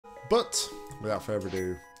But without further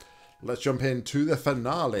ado, let's jump into the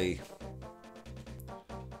finale.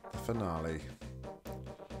 The finale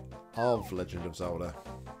of Legend of Zelda.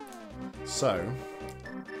 So,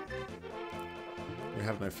 we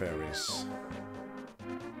have no fairies.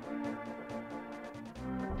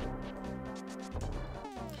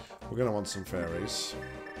 We're going to want some fairies.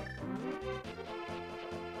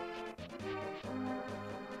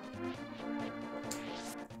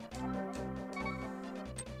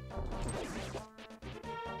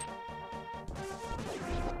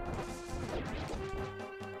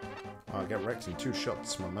 I'll get wrecked in 2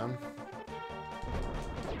 shots, my man.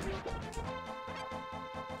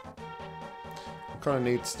 I kind of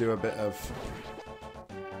need to do a bit of...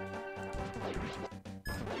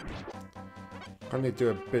 I need to do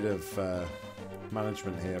a bit of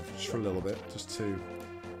management here, just for a little bit, just to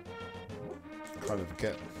kind of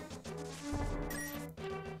get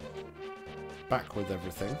back with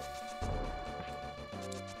everything.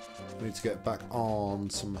 I need to get back on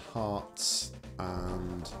some hearts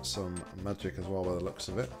and some magic as well by the looks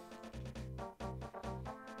of it.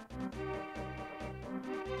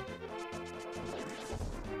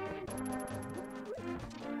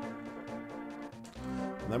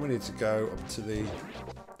 And then we need to go up to the...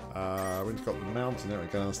 we need to go up the mountain. There we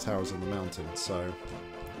go, there's towers on the mountain, so...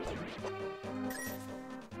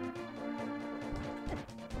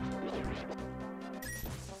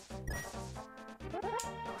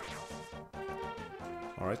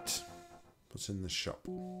 Alright. What's in the shop?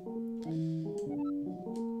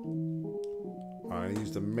 I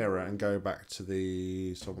use the mirror and go back to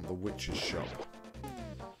the... So I want the witch's shop.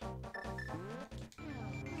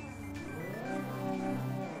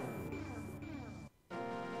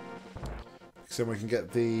 So we can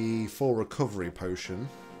get the full recovery potion.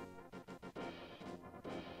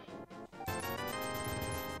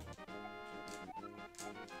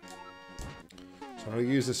 So I'm going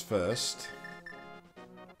to use this first.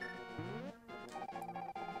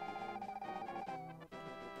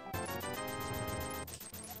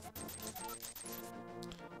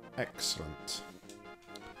 Excellent.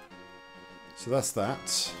 So that's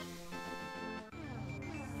that.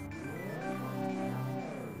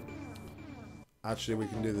 Actually, we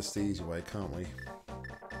can do this the easy way, can't we?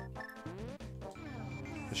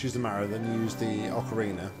 Let's use the marrow, then use the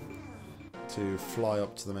ocarina to fly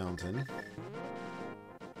up to the mountain.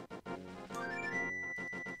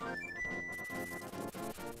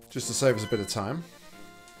 Just to save us a bit of time.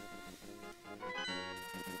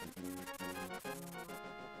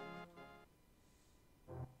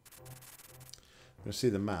 We'll see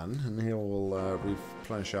the man, and he will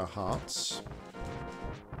replenish our hearts.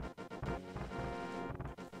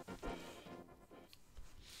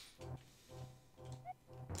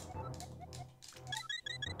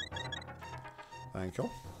 Thank you.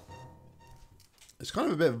 It's kind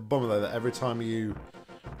of a bit of a bummer though that every time you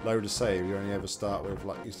load a save, you only ever start with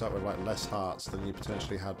like less hearts than you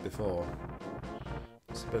potentially had before.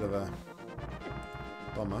 It's a bit of a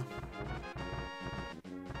bummer.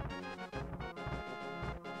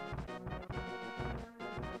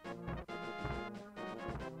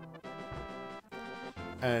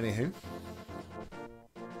 Anywho,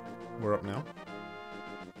 we're up now.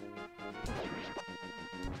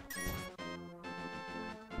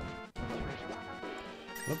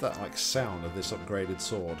 Love that like sound of this upgraded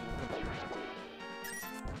sword.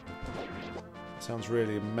 Sounds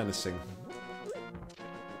really menacing.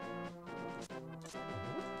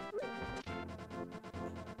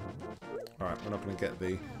 Alright, we're not gonna get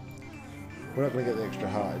the extra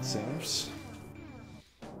heart, it seems.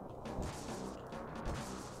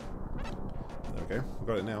 There we go, we've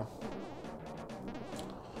got it now.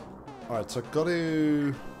 Alright, so I've got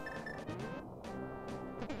to...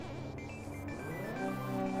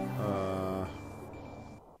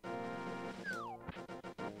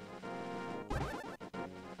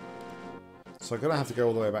 So I'm going to have to go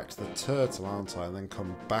all the way back to the turtle, aren't I? And then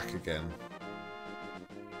come back again.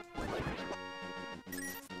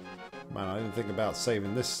 Man, I didn't think about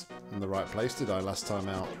saving this in the right place, did I, last time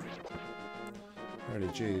out? Really,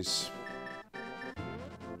 jeez.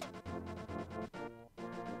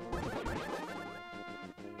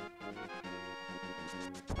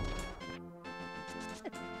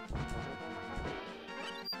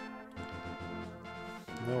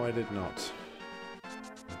 No, I did not.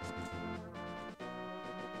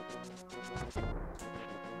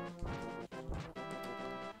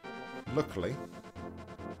 Luckily,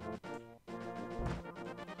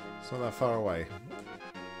 it's not that far away.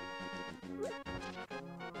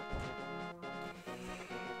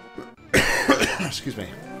 Excuse me.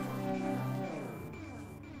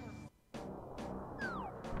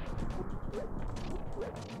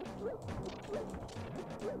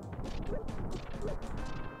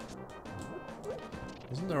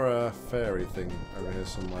 Isn't there a fairy thing over here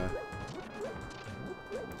somewhere?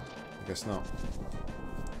 I guess not.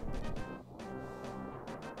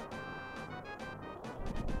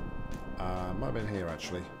 Might have been here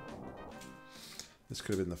actually. This could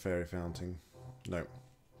have been the fairy fountain. No.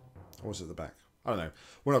 Or was it the back? I don't know.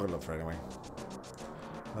 We're not going to look for it anyway.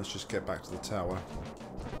 Let's just get back to the tower.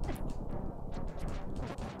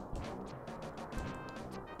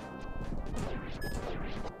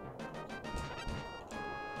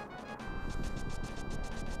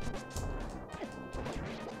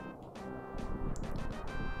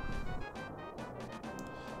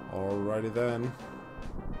 Alrighty then.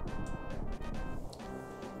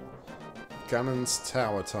 Ganon's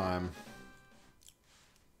Tower time.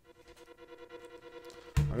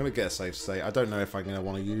 I'm going to get a safe state. I don't know if I'm going to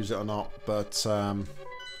want to use it or not, but because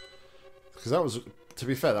that was, to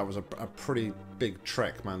be fair, that was a pretty big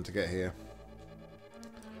trek, man, to get here.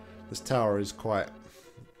 This tower is quite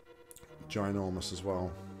ginormous as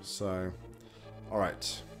well. So,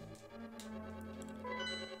 alright.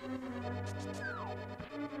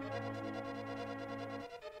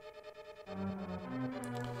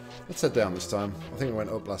 Let's head down this time. I think it went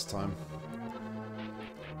up last time.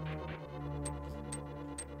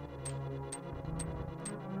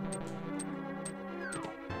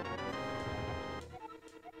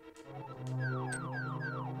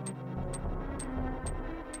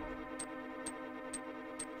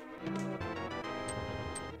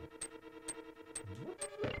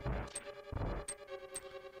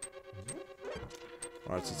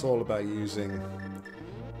 Alright, so it's all about using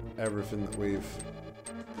everything that we've...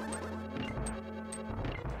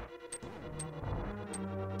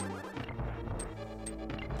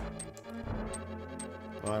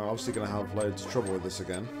 I'm obviously going to have loads of trouble with this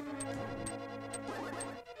again.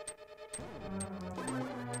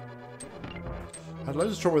 I had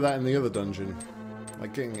loads of trouble with that in the other dungeon.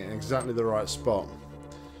 Like getting it in exactly the right spot.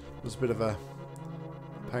 It was a bit of a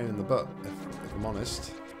pain in the butt, if I'm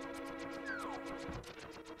honest.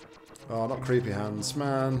 Oh, not creepy hands,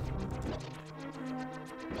 man.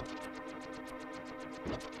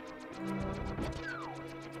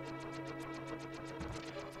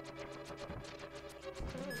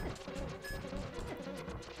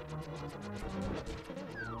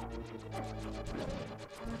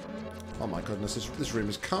 Oh my goodness, this room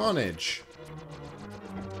is carnage.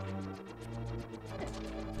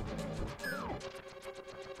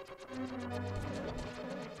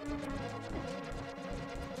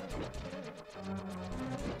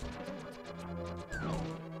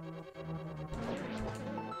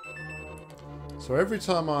 So every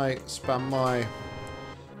time I spam my...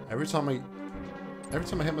 Every time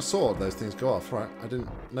I hit my sword, those things go off. Right, I didn't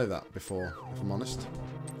know that before, if I'm honest.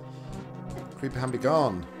 Creepy hand be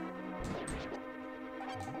gone.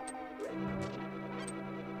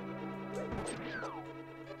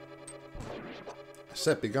 I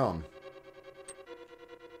said be gone.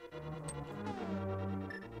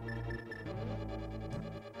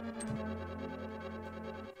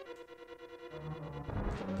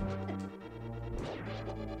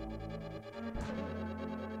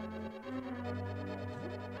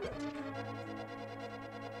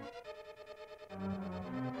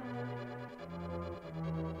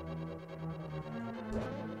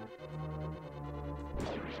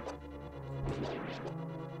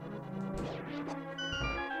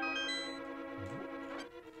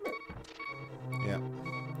 Yeah.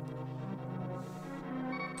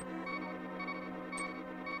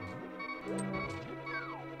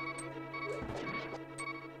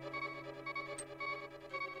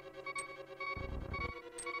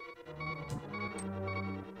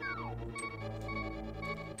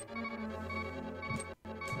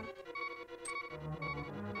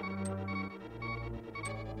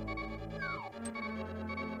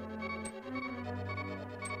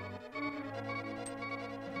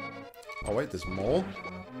 Oh wait, there's more?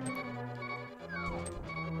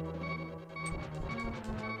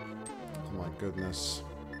 Oh my goodness.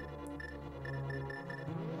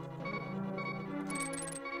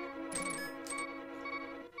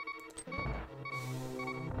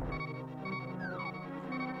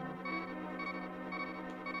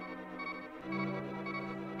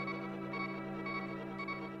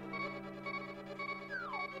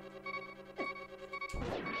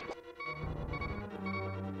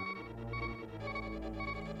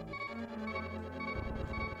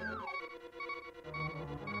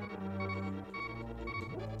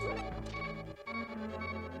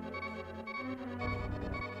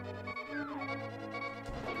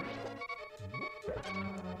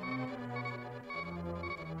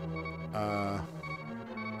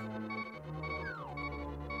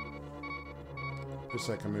 Just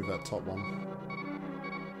so I can move that top one.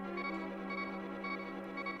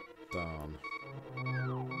 Darn.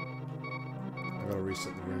 I've got to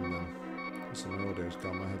reset the room then. So my audio's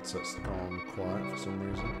gone, my headset's gone quiet for some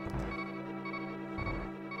reason.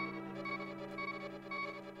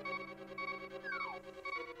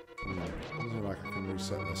 Doesn't look like I can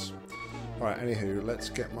reset this. Alright, anywho, let's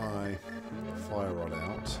get my fire rod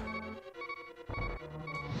out.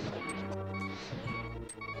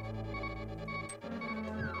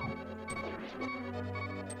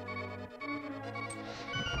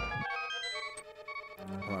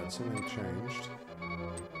 Alright, something changed.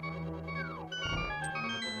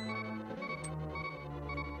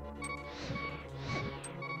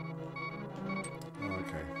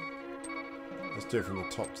 Okay. Let's do it from the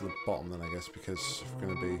top to the bottom then, I guess, because if we're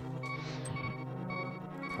going to be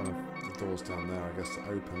kind of the doors down there, I guess that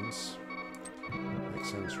opens. Makes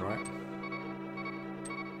sense, right?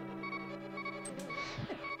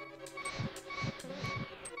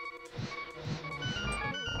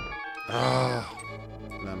 Ah!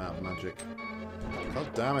 And I'm out of magic.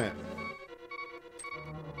 God damn it.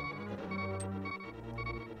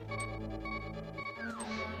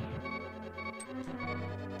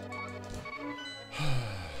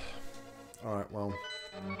 Alright, well,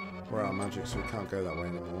 we're out of magic, so we can't go that way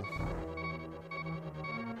anymore.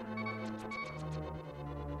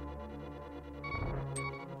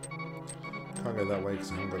 Can't go that way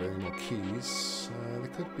because I haven't got any more keys. There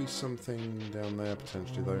could be something down there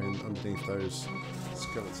potentially, though, underneath those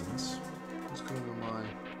skeletons. What's going on with my...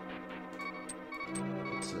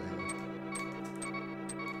 Let's see.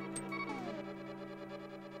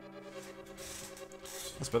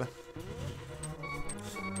 That's better.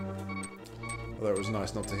 Although it was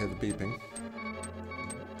nice not to hear the beeping.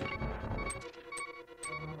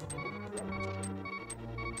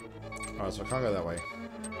 Alright, so I can't go that way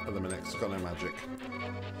at the minute because I've got no magic.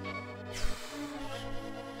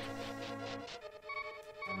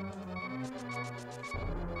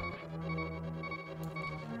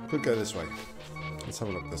 Could go this way. Let's have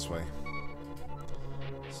a look this way.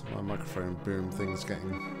 So my microphone boom thing's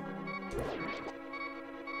getting...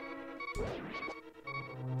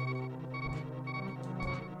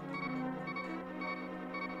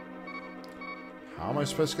 How am I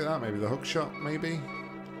supposed to get that? Maybe the hook shot, maybe?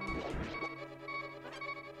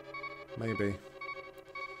 Maybe.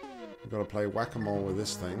 We've got to play whack-a-mole with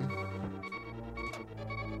this thing.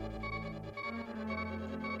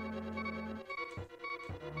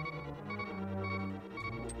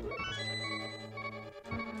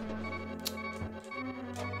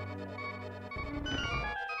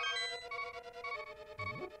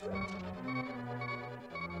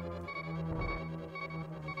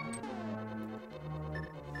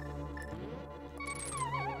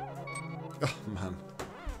 Oh, man.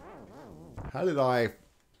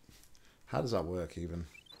 How does that work, even?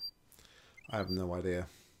 I have no idea.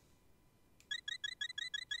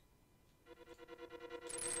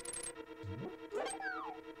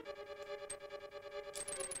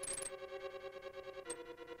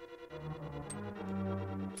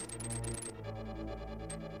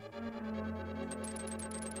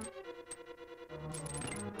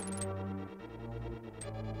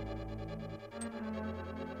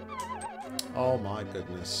 Oh my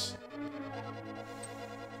goodness.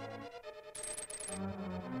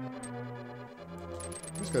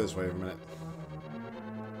 Let's go this way for a minute.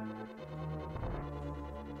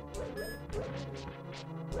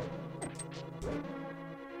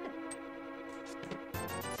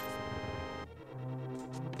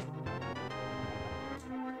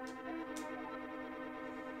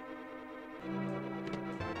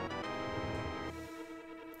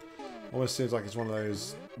 Almost seems like it's one of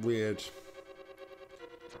those weird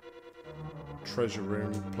treasure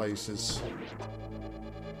room places.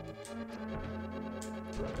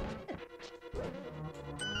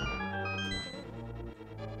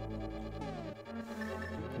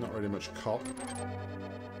 Not really much cop.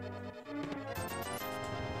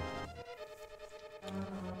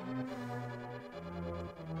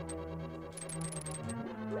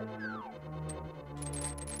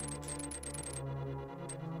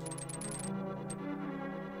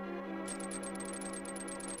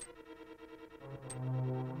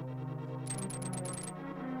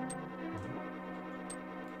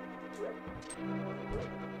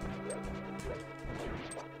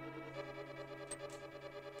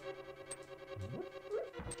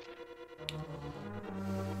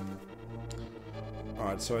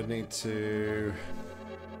 Alright, so I need to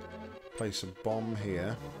place a bomb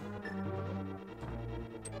here.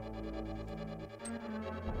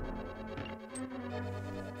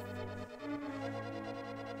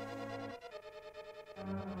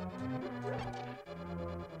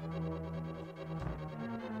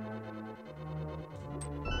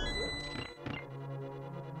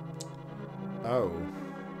 Oh.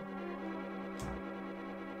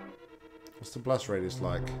 What's the blast radius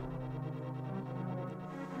like?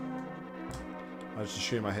 I just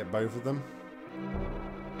assume I hit both of them.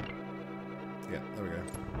 Yeah, there we go.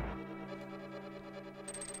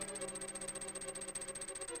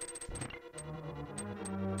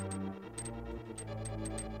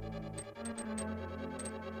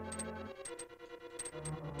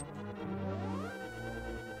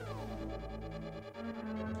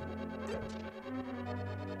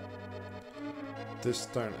 This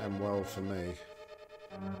don't end well for me.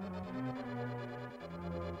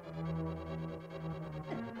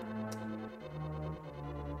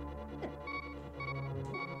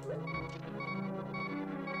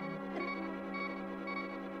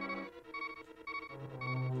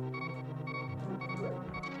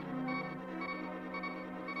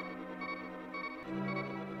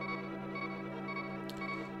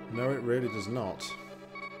 No, it really does not.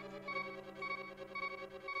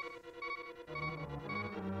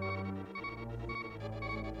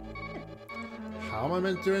 How am I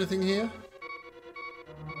meant to do anything here?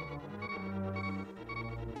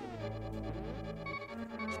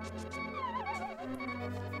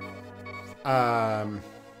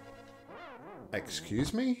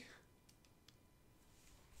 Excuse me?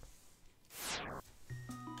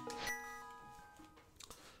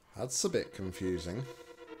 That's a bit confusing.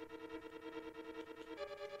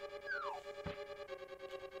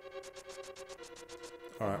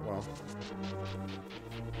 Alright, well.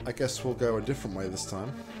 I guess we'll go a different way this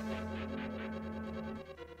time.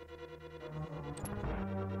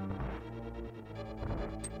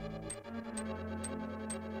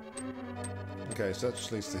 Okay, so that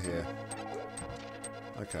just leads to here.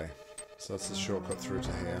 Okay, so that's the shortcut through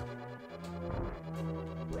to here.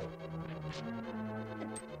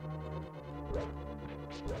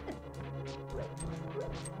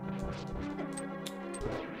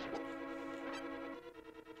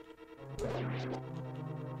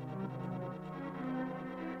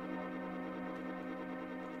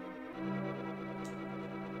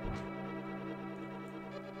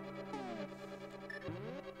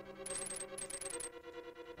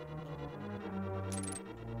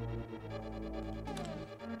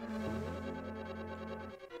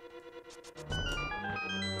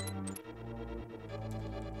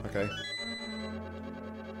 Okay.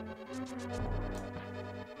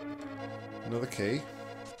 Another key.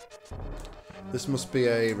 This must be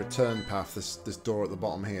a return path. This door at the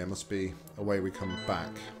bottom here must be a way we come back.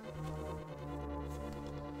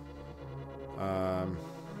 Right,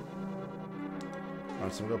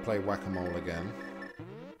 so I'm going to play whack-a-mole again.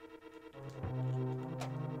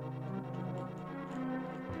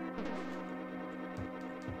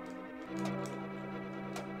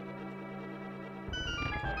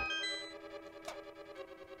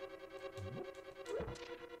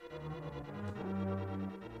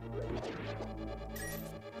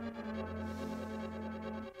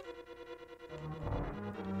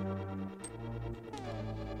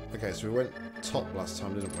 Okay, so we went top last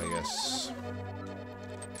time, didn't we? Yes.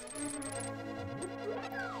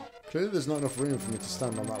 Clearly there's not enough room for me to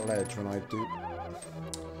stand on that ledge when I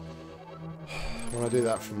do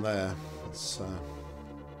that from there. It's a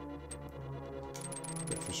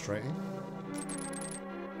bit frustrating.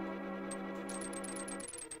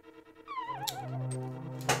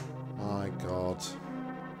 My God.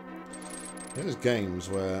 There's games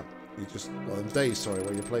where you just, well, days, sorry,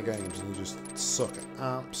 where you play games and you just suck at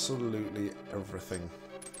absolutely everything.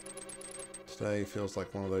 Today feels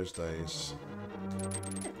like one of those days.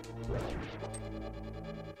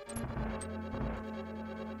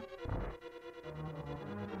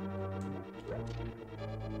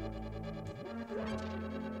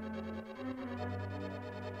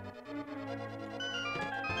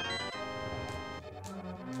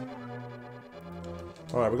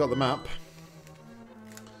 Alright, we got the map.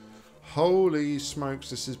 Holy smokes,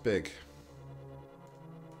 this is big.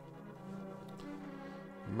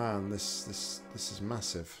 Man, this is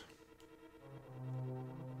massive.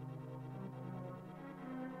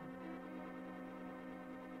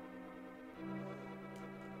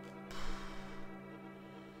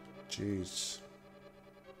 Jeez.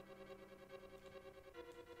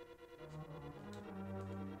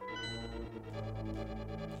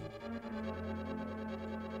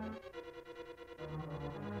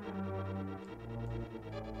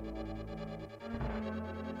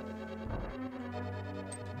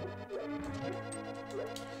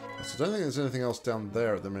 I don't think there's anything else down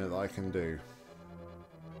there at the minute that I can do.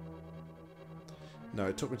 No,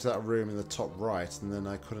 it took me to that room in the top right, and then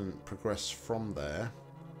I couldn't progress from there.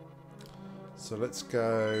 So let's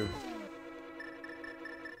go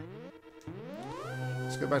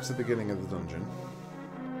go back to the beginning of the dungeon.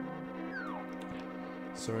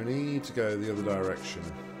 So we need to go the other direction.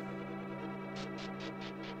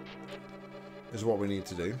 Is what we need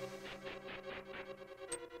to do.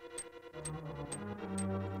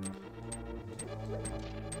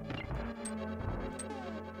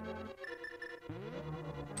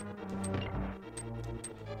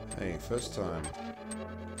 Hey, first time.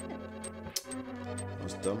 That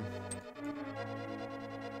was dumb.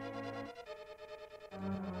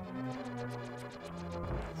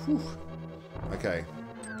 Whew. Okay.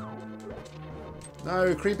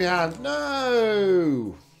 No, creepy hand.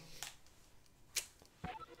 No!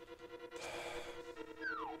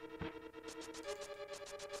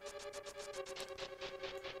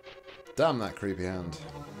 Damn that creepy hand.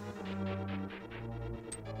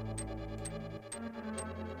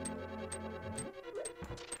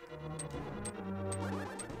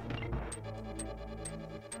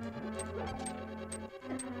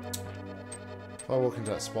 If I walk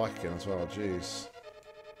into that spike again as well, jeez.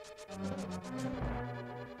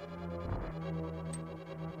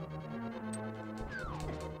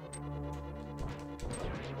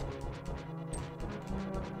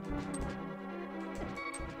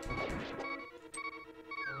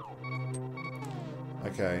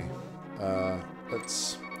 Okay,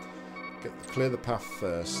 let's clear the path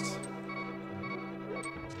first.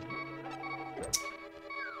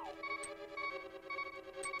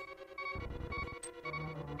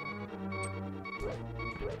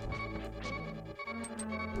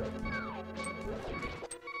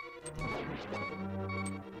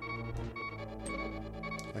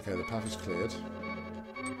 Okay, the path is cleared.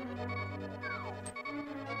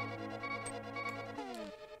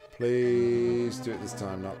 Please do it this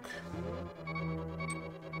time, Nock.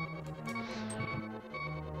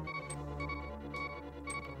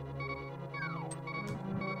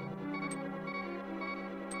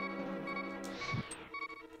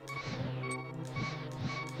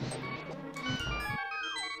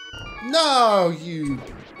 No, you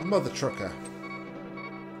mother trucker.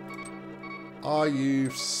 Are you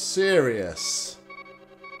serious?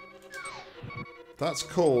 That's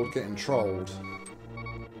called getting trolled.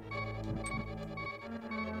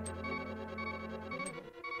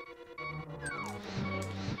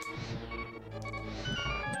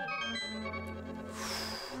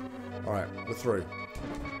 Alright, we're through.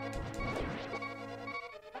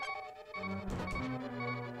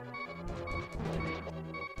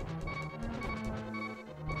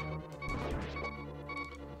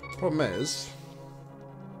 Problem is,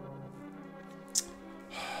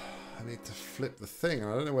 I need to flip the thing.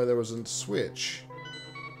 I don't know where there was a switch.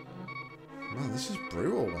 Man, this is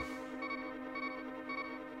brutal.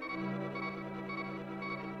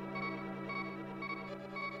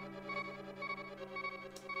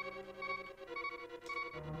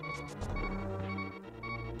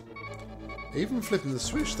 Even flipping the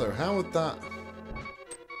switch though, how would that...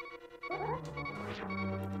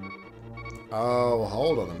 Oh,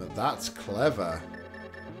 hold on a minute. That's clever.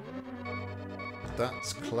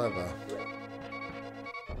 That's clever.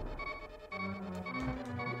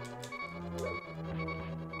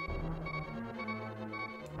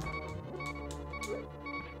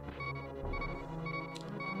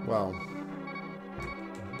 Well.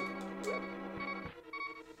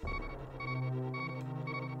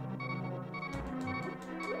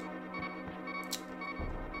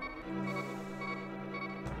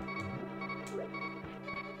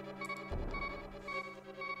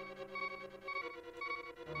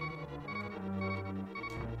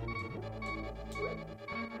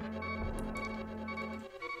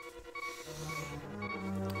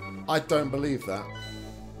 I don't believe that.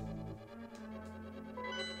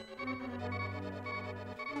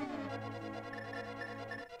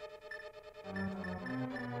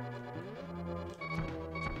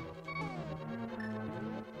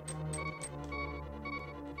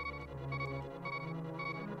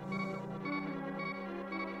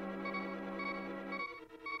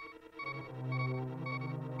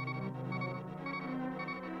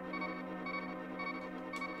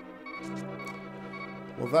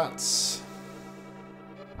 Well, that's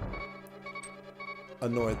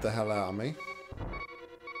annoyed the hell out of me.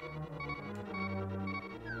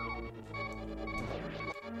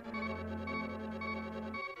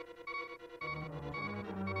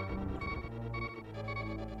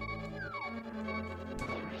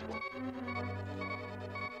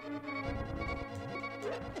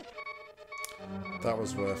 That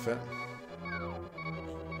was worth it.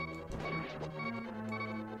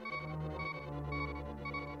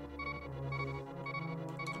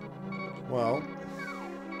 Well,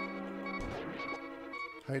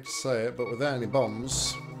 Hate to say it, but without any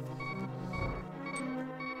bombs,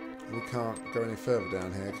 we can't go any further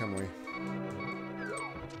down here, can we?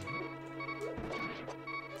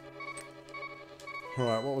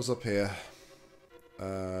 Right, what was up here?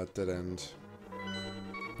 Dead end.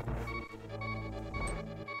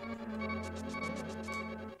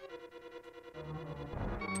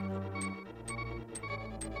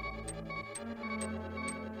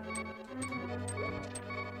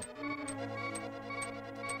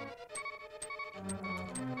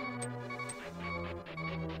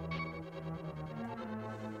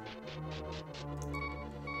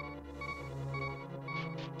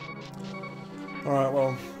 Alright,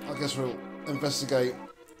 well, I guess we'll investigate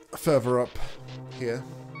further up here.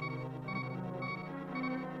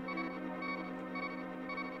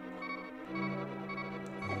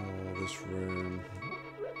 Oh, this room.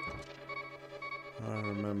 I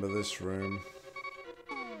remember this room.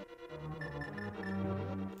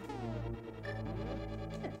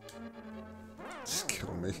 Just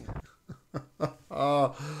kill me.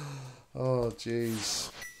 Oh,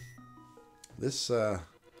 jeez. This,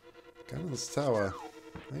 Ganon's Tower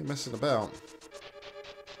ain't messing about.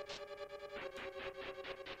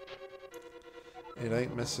 It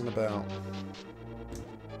ain't messing about.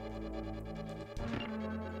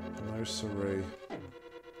 No siree.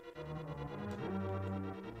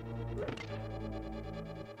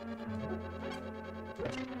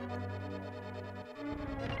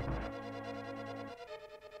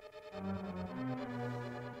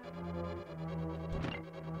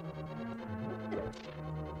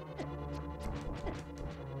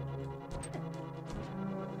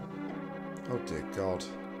 Oh dear God.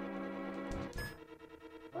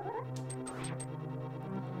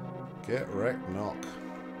 Get wrecked, Nock.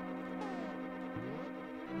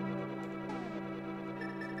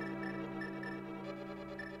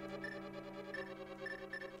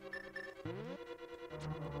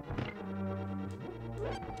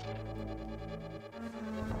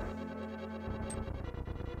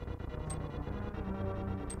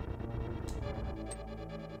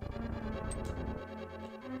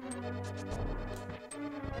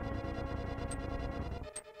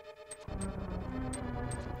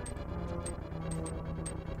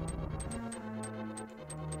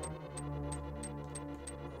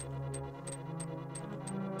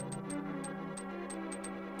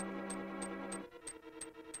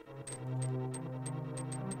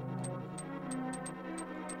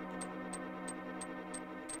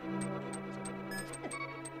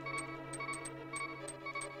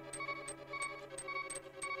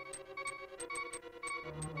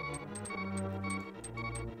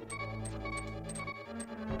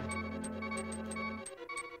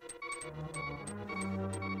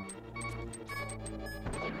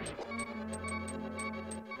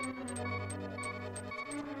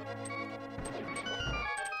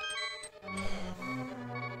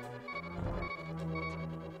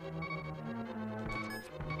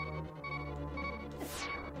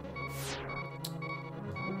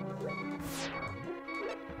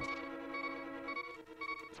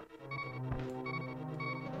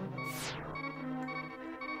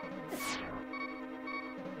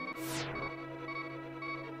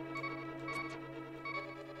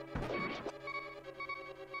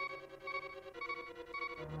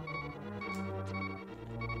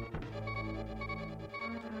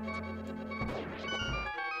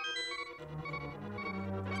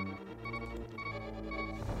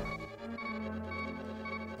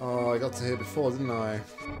 Oh, I got to here before, didn't I?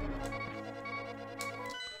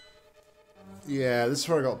 Yeah, this is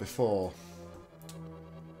where I got before.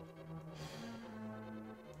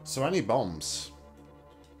 So I need bombs.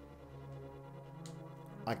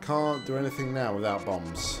 I can't do anything now without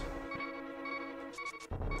bombs.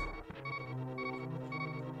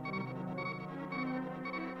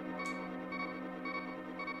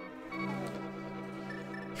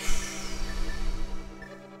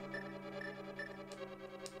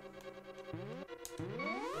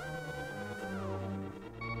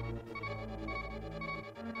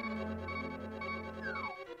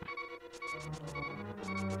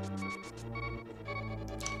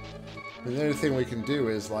 The only thing we can do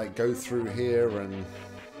is like go through here and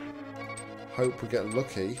hope we get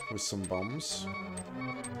lucky with some bombs.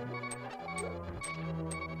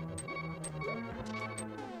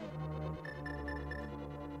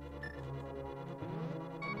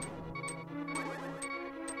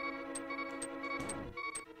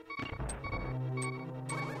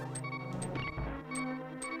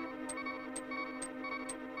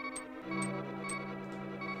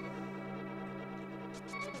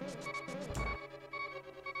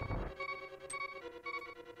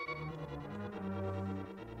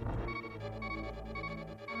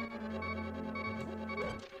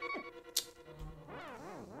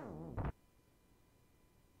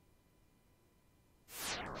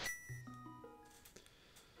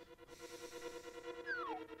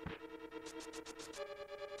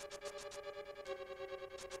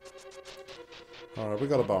 Alright, we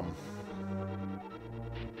got a bomb.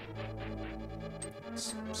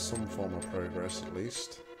 Some form of progress, at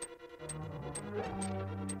least.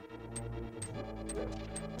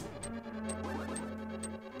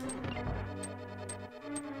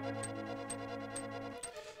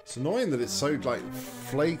 It's annoying that it's so, like,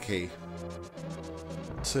 flaky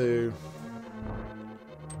to...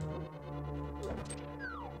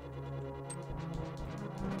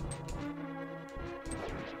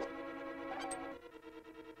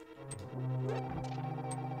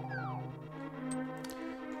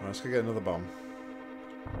 Let's go get another bomb.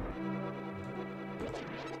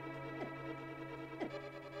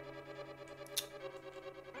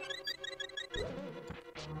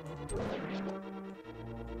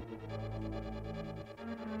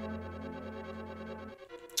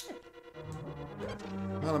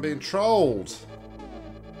 Man, I'm being trolled.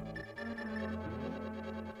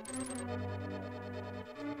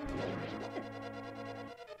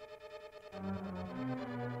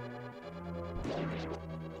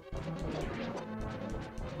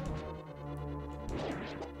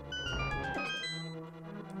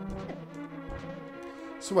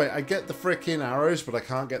 So wait, I get the frickin' arrows, but I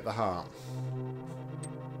can't get the heart.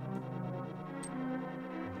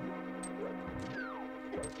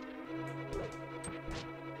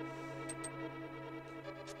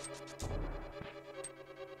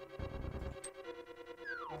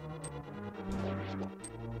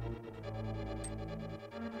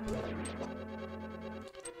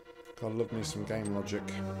 God, love me some game logic.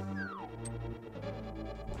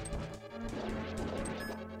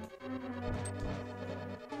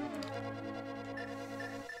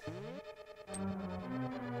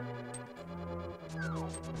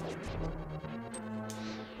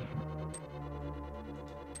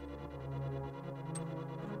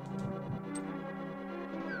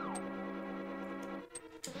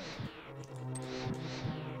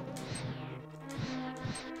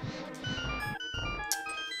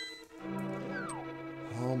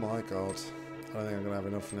 Oh my god. I don't think I'm going to have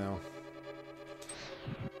enough now.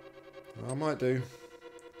 I might do.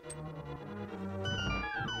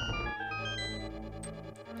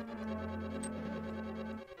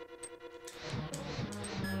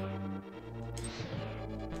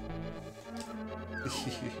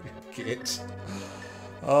 Git.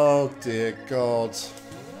 Oh dear god.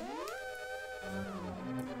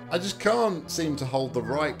 I just can't seem to hold the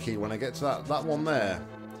right key when I get to that one there.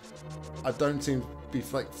 I don't seem to be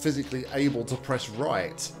like physically able to press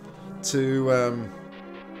right to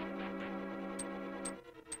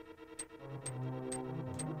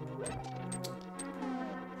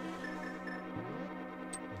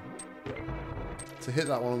hit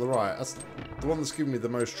that one on the right. That's the one that's giving me the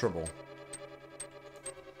most trouble.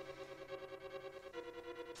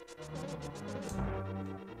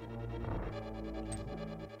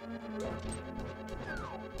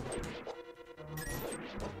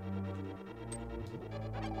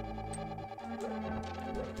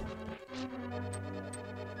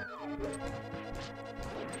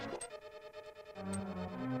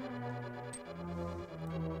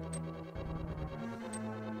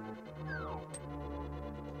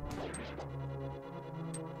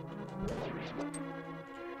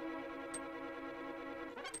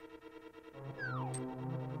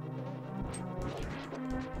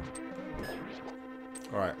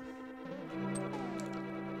 All right.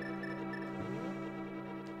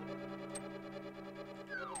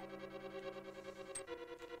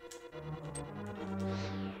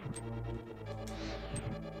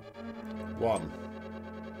 One.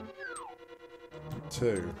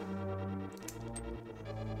 Two.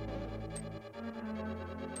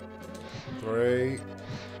 Three.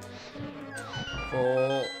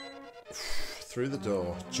 Four. Through the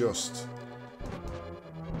door. Just.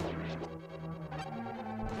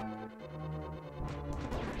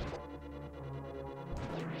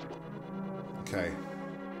 Okay.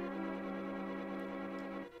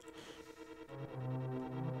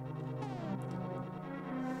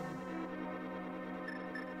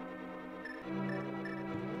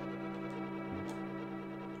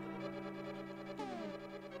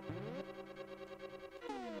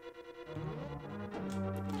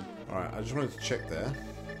 Alright, I just wanted to check there.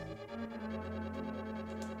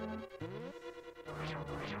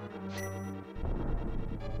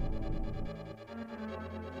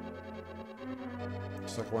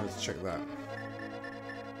 Just like I wanted to check that.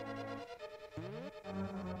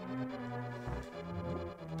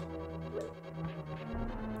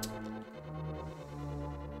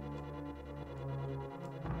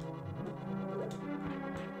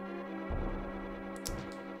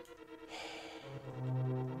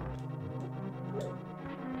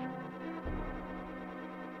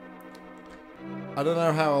 I don't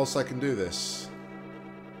know how else I can do this.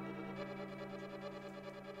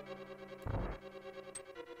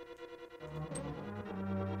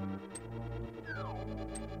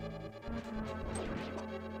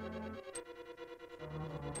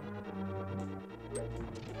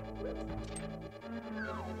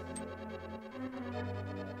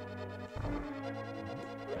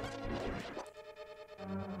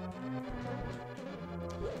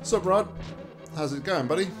 What's up, Rod? How's it going,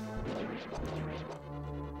 buddy?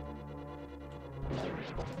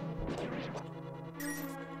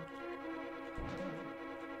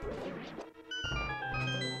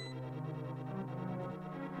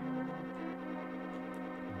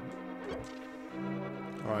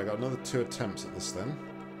 Alright, got another 2 attempts at this then.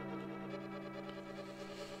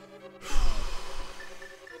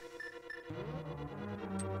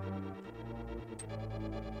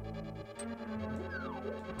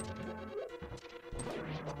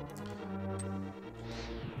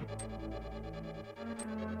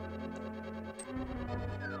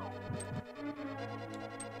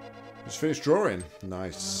 Just finished drawing.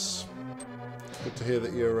 Nice. Good to hear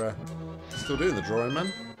that you're still doing the drawing,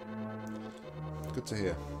 man. Good to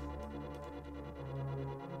hear.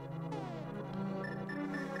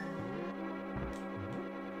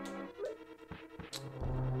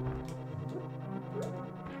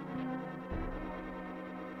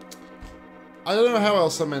 I don't know how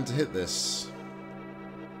else I'm meant to hit this.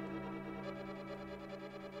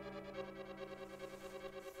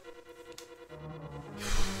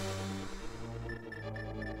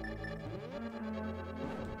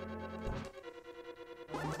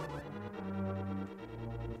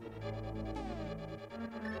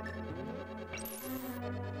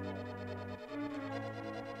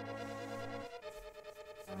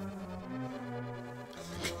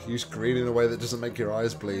 Use green in a way that doesn't make your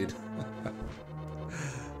eyes bleed.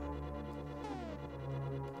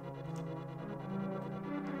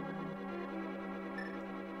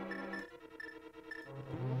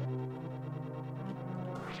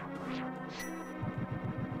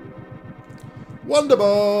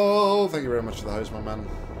 Wonderful! Thank you very much for the host, my man.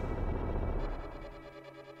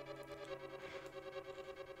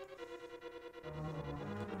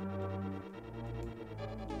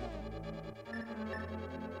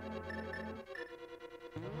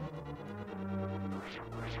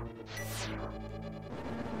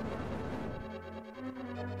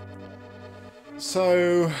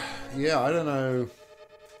 So, yeah, I don't know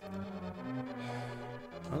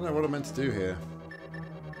what I'm meant to do here.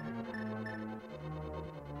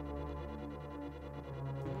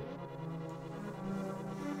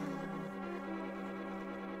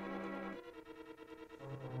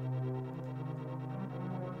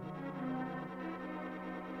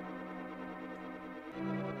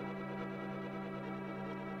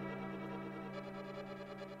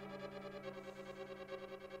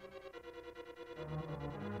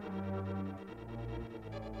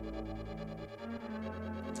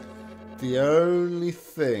 The only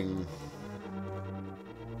thing...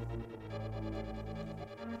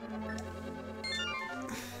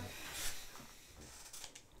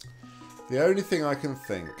 The only thing I can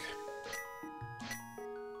think...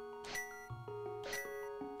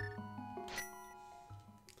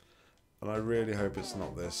 And I really hope it's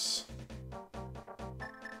not this.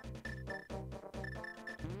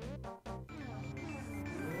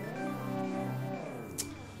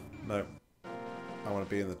 No. I want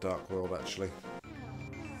to be in the dark world, actually.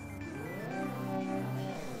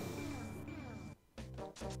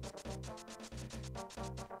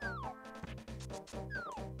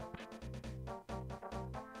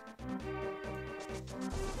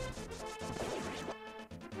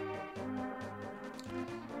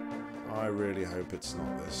 I really hope it's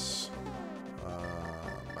not this.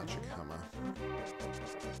 Magic hammer.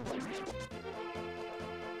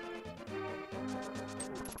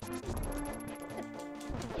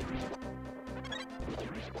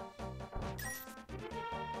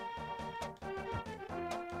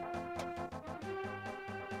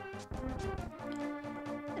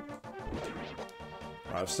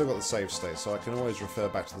 Right, I've still got the save state, so I can always refer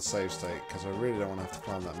back to the save state, because I really don't want to have to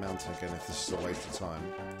climb that mountain again if this is a waste of time.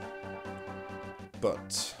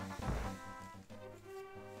 But...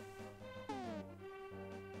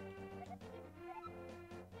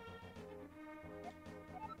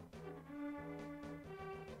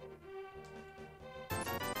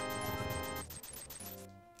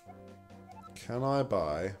 can I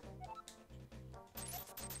buy...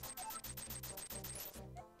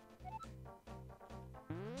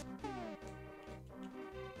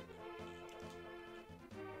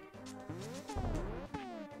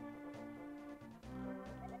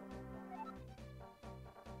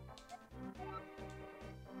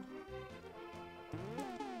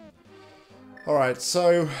 Alright,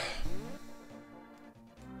 so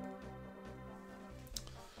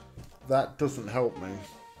that doesn't help me.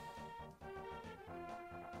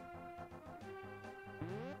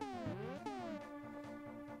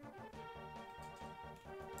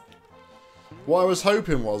 What I was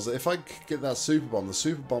hoping was that if I could get that super bomb, the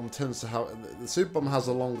super bomb tends to have, the super bomb has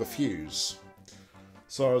a longer fuse.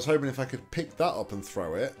 So I was hoping if I could pick that up and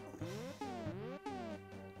throw it,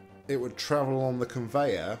 it would travel on the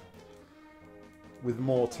conveyor with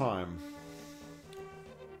more time.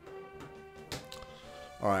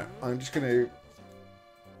 Alright, I'm just going to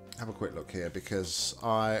have a quick look here because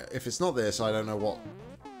if it's not this, I don't know what...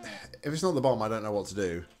 If it's not the bomb, I don't know what to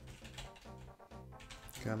do.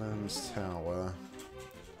 Cannon's tower.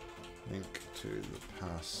 Link to the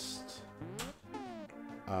past.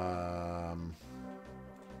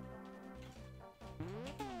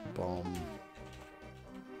 Bomb.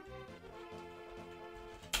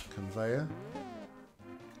 Conveyor.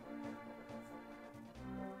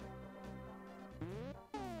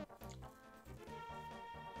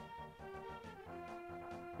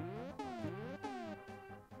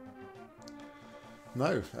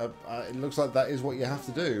 No, it looks like that is what you have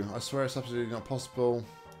to do. I swear it's absolutely not possible.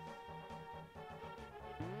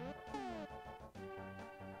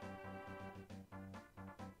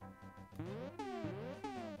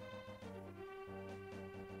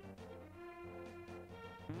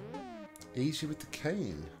 Easy with the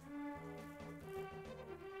cane.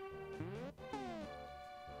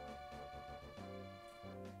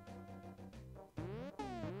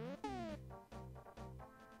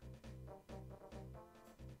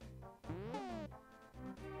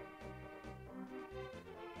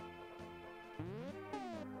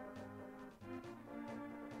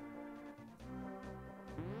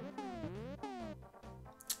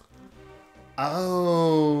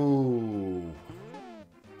 Oh.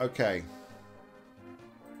 Okay.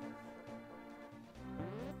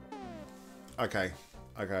 Okay.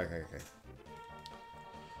 Okay.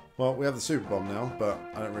 Well, we have the super bomb now, but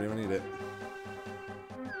I don't really need it.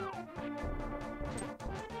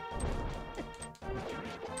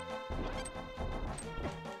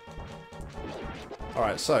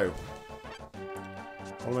 Alright, so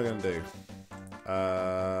what am I going to do?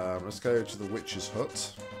 Let's go to the witch's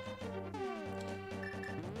hut.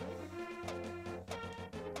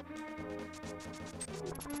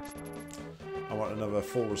 I want another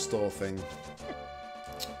full restore thing.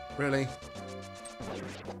 Really?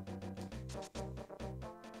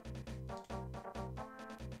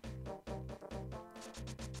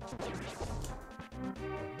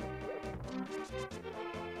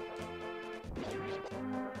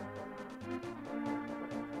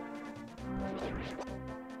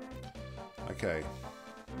 Okay.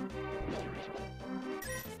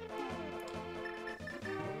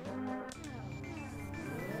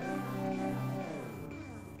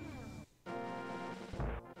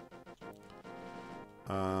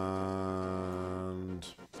 And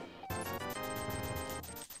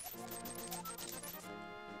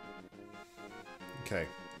okay.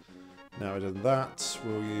 Now we've done that,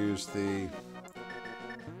 we'll use the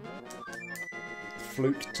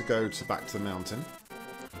flute to go back to the mountain.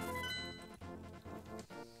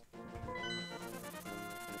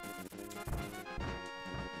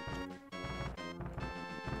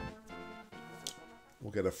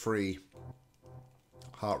 We'll get a free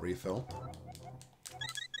heart refill.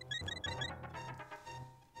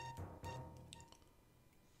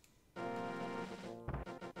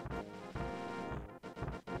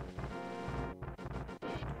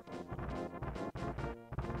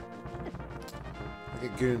 I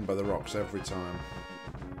get gooned by the rocks every time.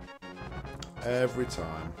 Every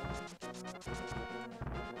time.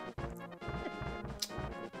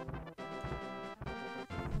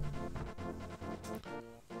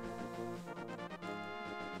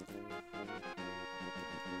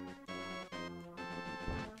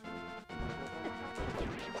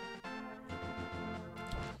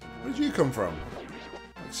 Where did you come from?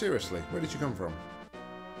 Like, seriously, where did you come from?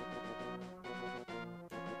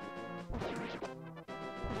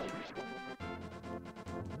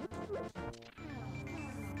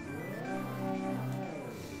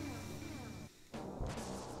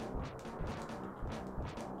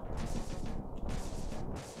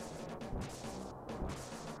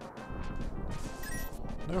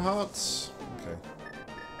 No hearts? Okay.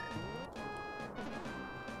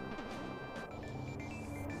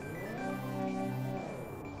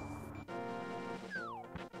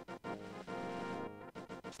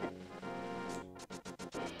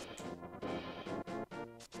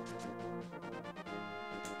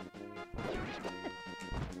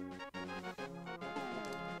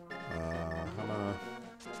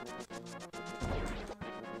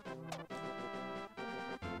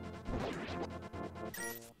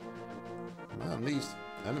 Man, these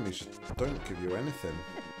enemies just don't give you anything.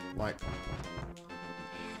 Like,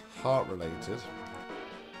 heart related.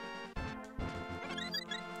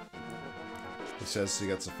 He says he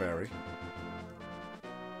gets a fairy.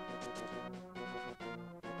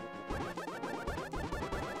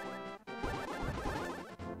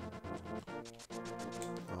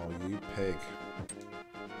 Oh, you pig.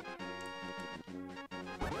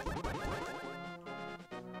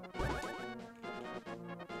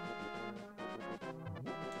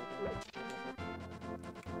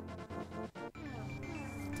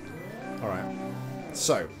 Alright,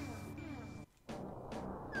 so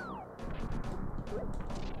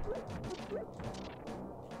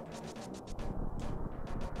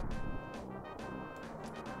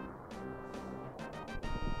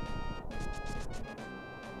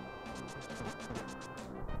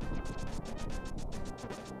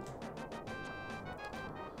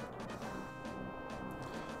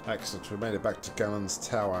excellent, we made it back to Galen's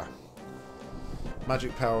Tower.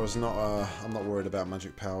 Magic power is not, I'm not worried about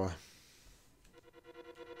magic power.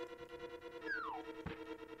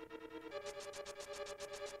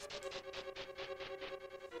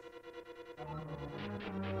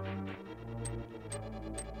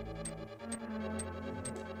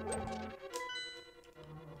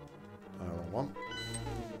 Wrong one.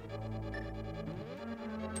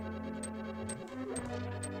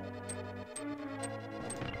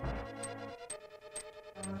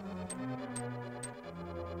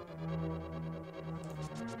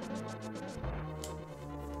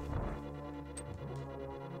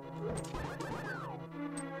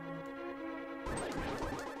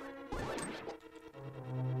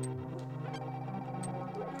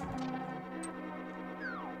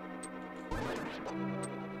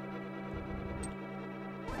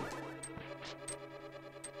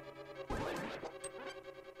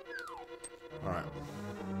 Alright.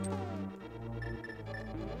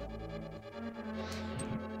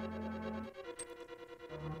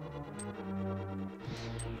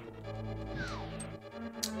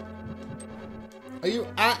 Are you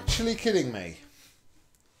actually kidding me?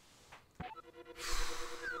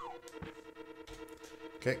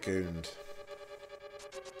 Get gooned.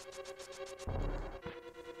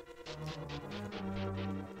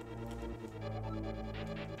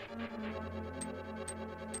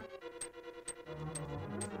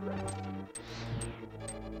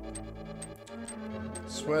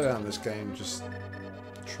 Swear down, this game just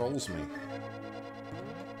trolls me.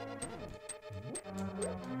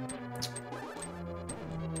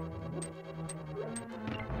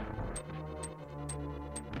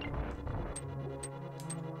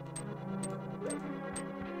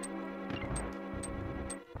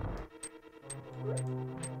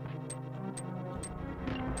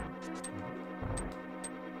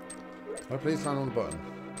 Oh, please land on the button.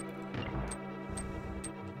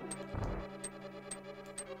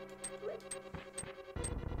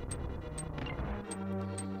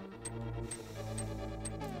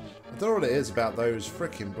 I don't know what it is about those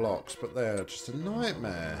frickin' blocks, but they're just a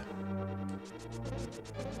nightmare.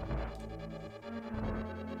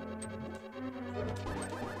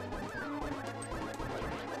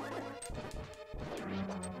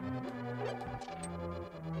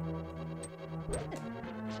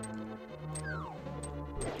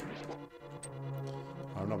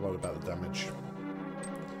 I'm not worried about the damage.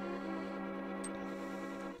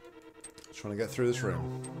 Just trying to get through this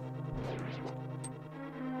room.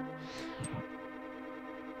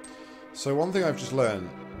 So one thing I've just learned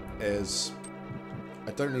is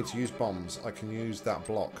I don't need to use bombs. I can use that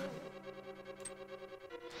block.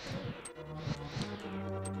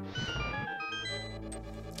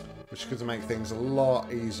 Which is going to make things a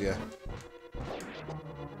lot easier.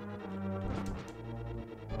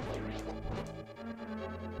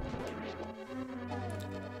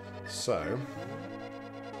 So,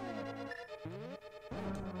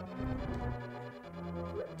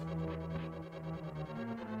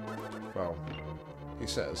 well, he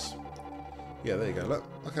says, yeah, there you go.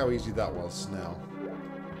 Look how easy that was now.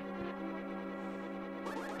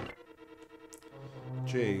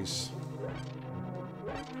 Jeez.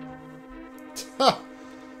 Ha!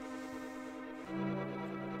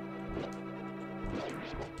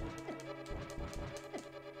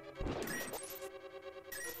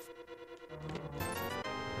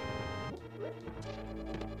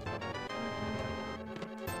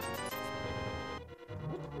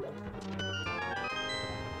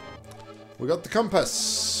 We got the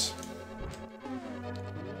compass.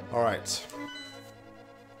 All right.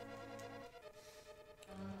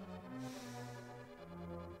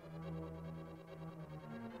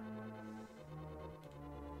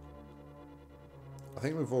 I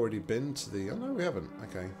think we've already been to the... Oh, no, we haven't.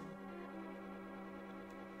 Okay.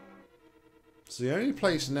 So the only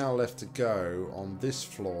place now left to go on this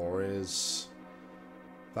floor is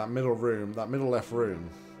that middle room, that middle left room.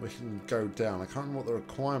 We can go down. I can't remember what the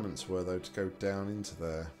requirements were, though, to go down into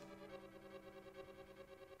there.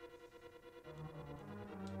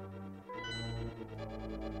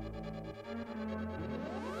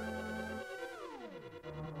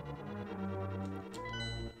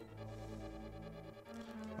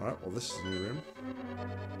 Alright, well, this is a new room.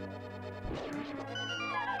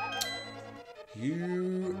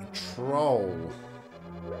 You troll.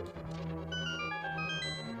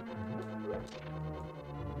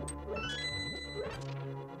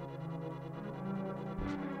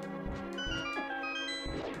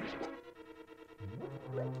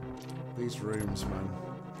 These rooms, man.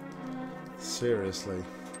 Seriously.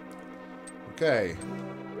 Okay.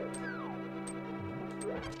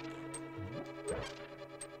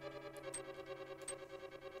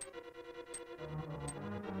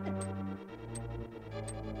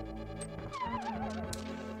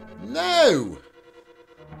 No!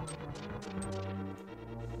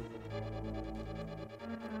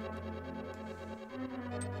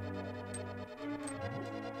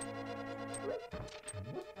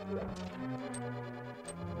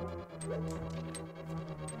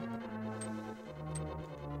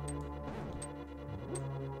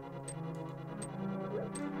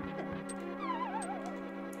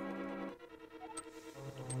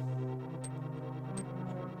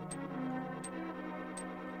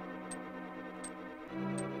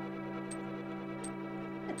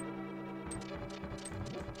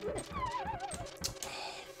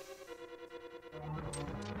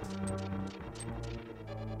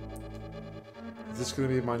 Is this going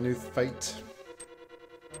to be my new fate?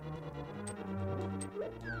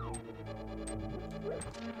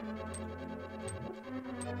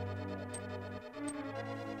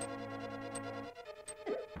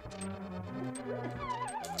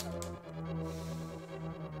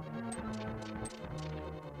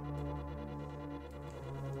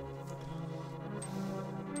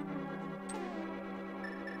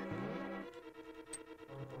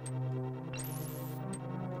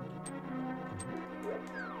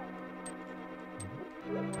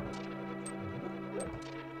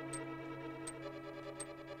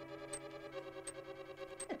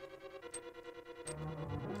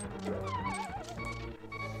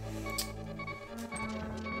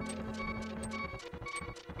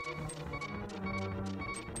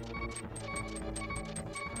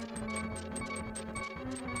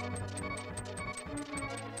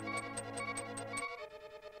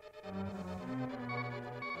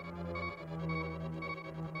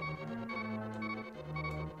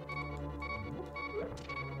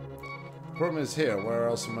 The problem is here, where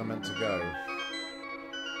else am I meant to go?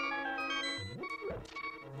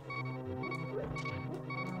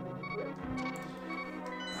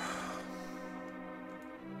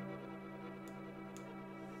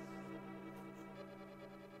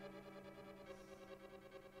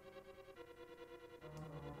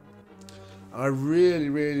 I really,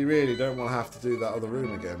 really, really don't want to have to do that other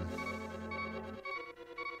room again.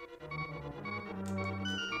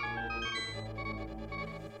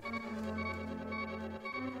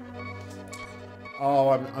 Oh,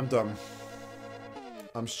 I'm dumb.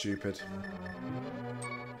 I'm stupid.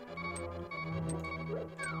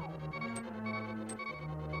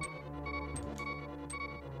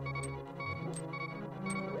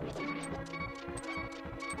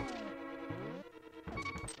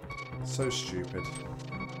 So stupid.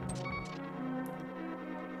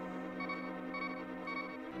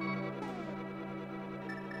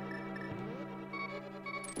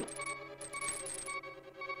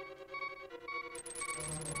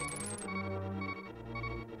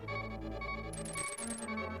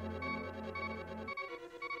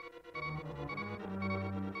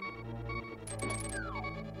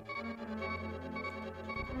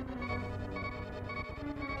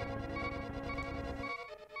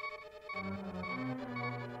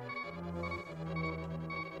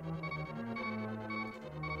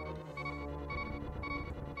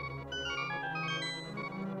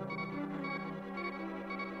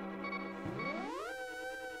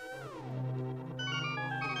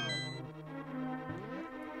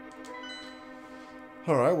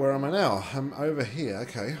 Alright, where am I now? I'm over here.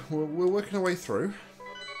 Okay, we're working our way through.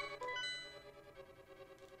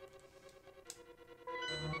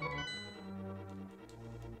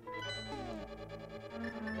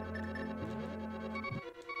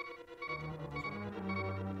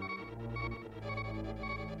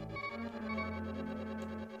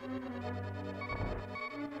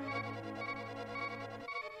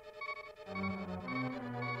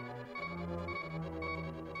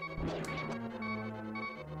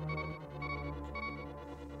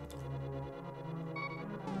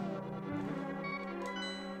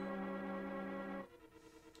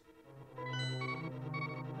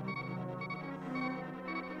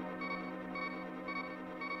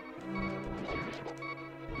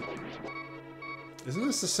 Isn't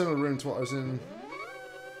this a similar room to what I was in?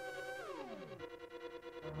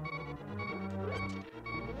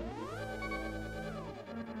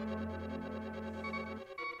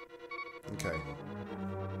 Okay.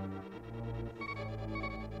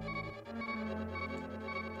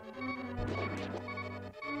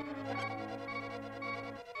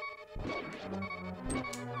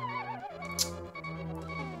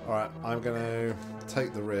 Alright, I'm going to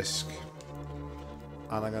take the risk.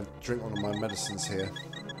 And I'm going to drink one of my medicines here.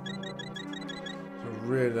 I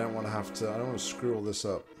really don't want to have to... I don't want to screw all this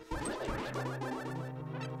up.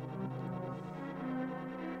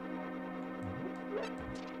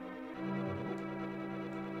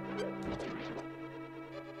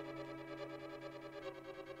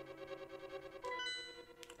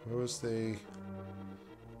 Where was the...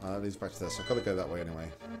 it leads back to this. I've got to go that way anyway.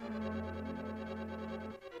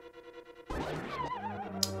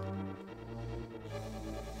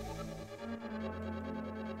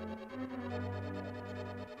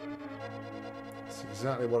 That's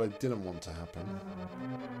exactly what I didn't want to happen.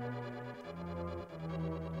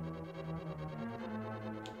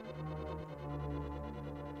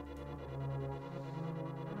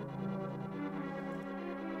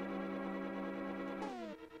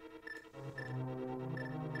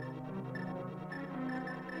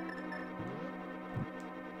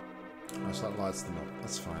 So that lights them up.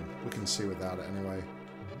 That's fine. We can see without it anyway.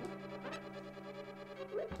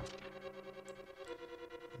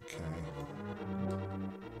 Okay.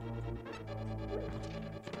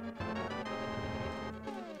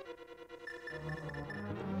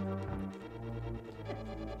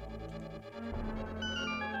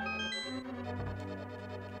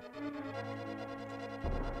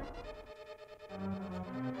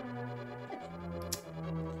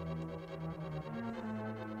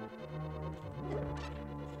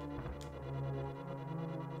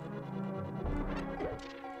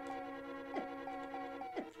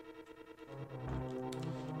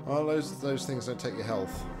 Well, those things don't take your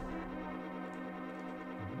health.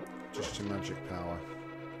 Just your magic power.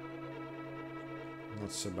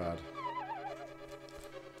 Not so bad.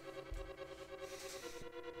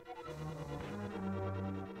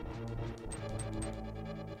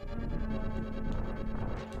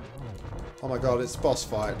 Oh my god, it's boss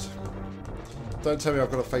fight. Don't tell me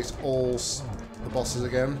I've got to face all the bosses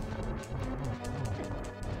again.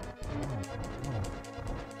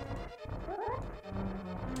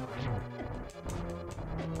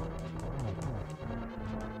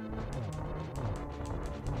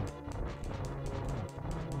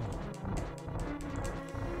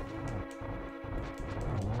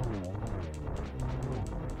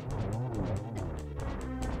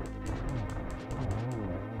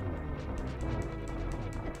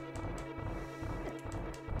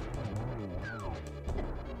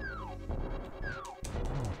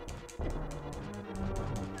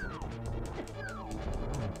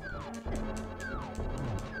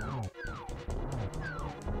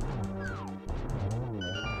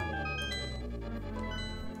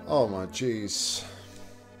 Oh my jeez.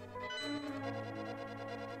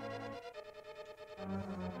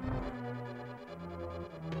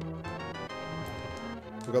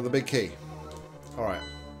 We've got the big key. Alright.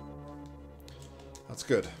 That's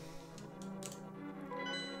good.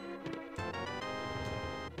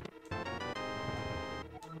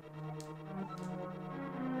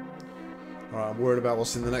 Alright, I'm worried about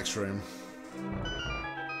what's in the next room.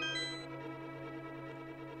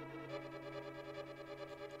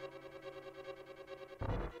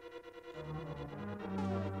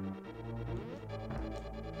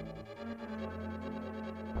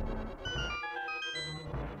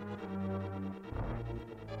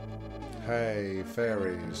 Hey,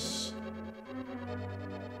 fairies.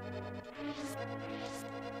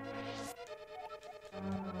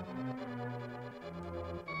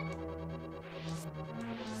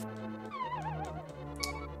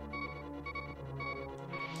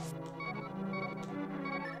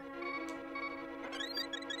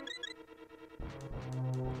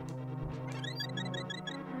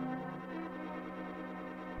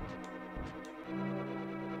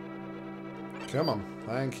 Come on,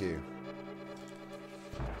 thank you.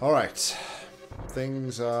 Alright,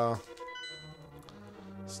 things are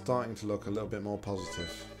starting to look a little bit more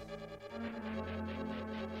positive.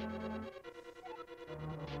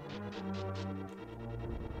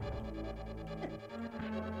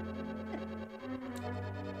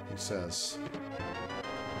 He says.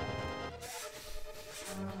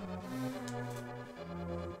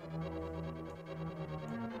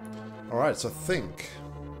 Alright, so I think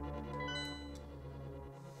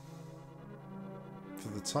for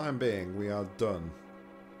the time being we are done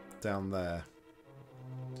down there.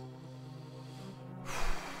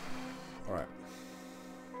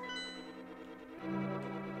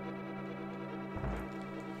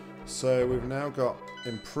 So we've now got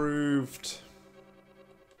improved...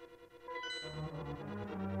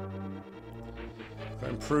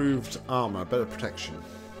 improved armor, better protection.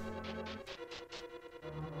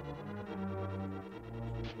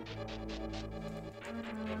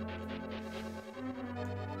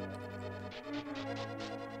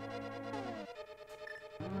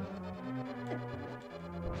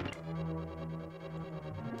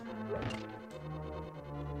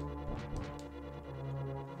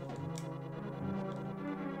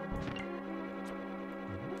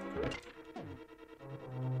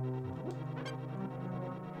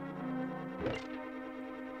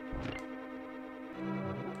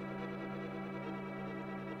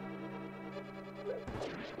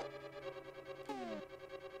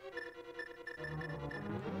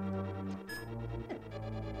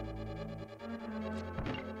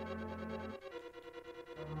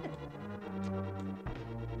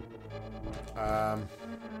 Um...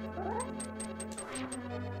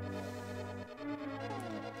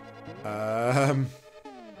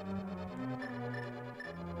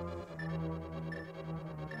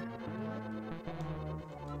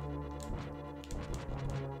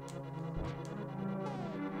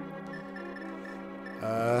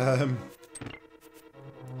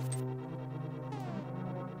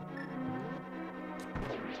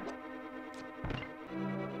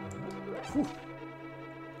 Whew.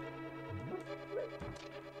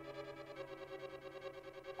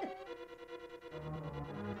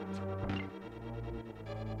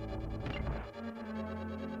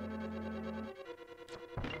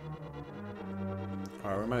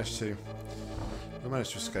 Alright, we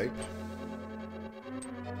managed to escape.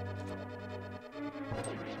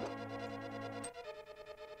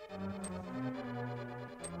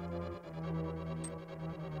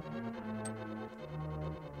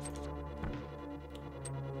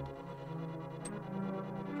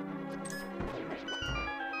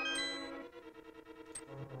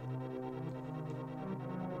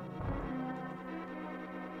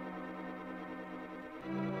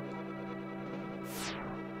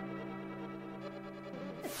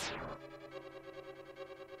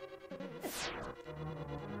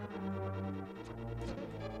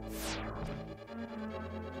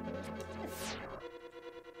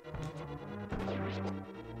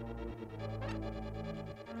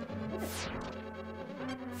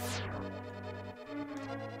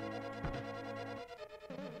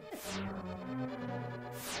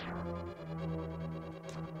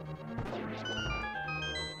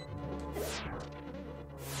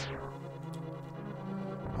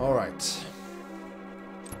 All right.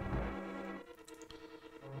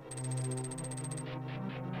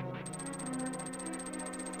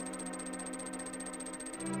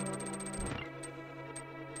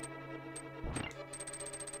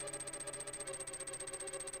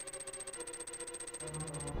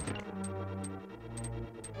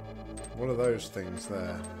 What are those things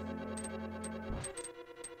there?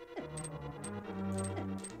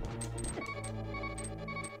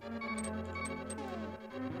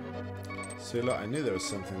 See, look, I knew there was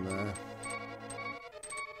something there.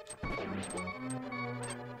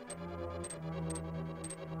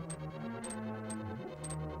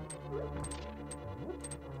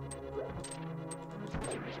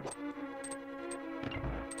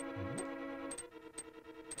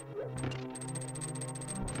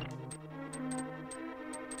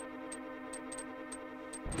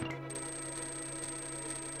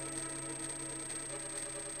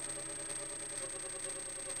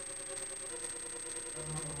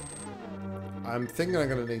 I'm thinking I'm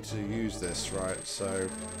going to need to use this, right? So...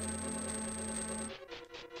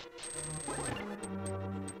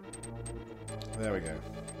 there we go.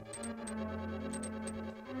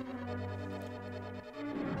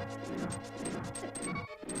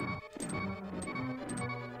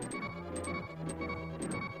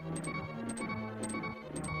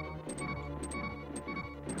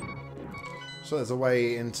 So there's a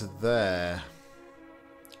way into there.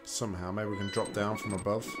 Somehow, maybe we can drop down from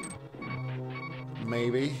above.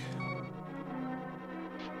 Maybe.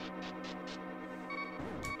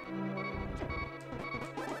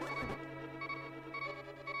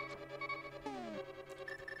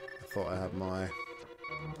 I thought I had my...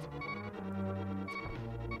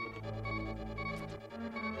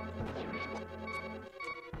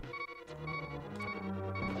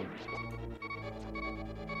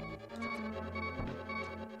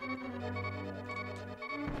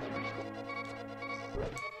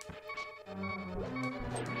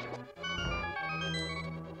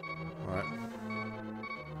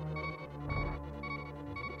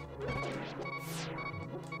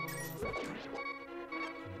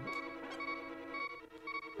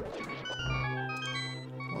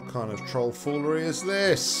 kind of troll foolery is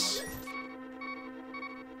this?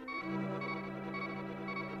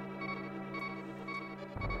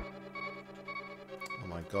 Oh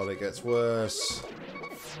my god, it gets worse.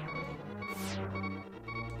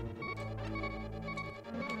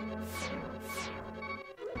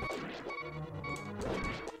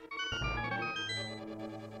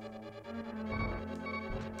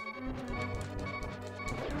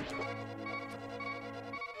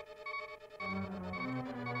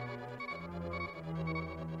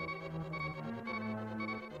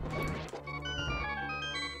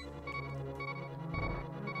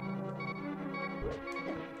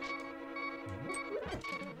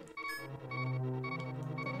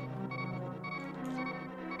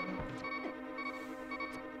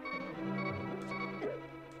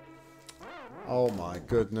 Oh my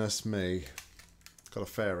goodness me. Got a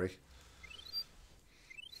fairy.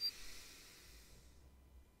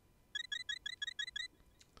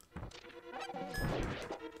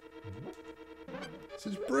 This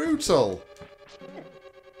is brutal.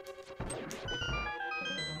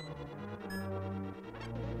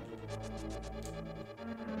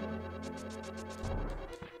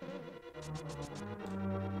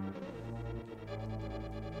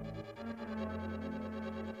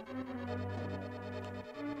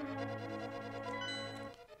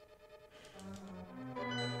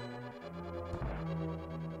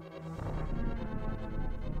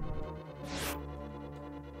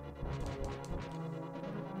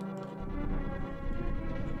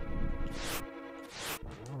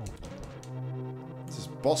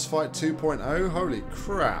 Boss fight 2.0? Holy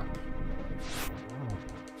crap.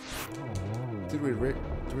 Do we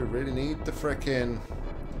really need the frickin'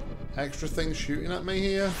 extra thing shooting at me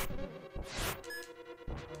here?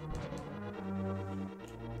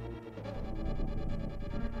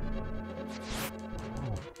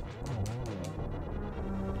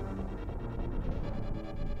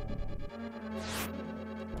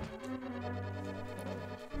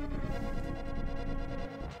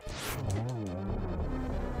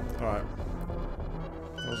 Alright.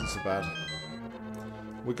 That wasn't so bad.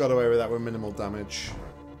 We got away with that with minimal damage.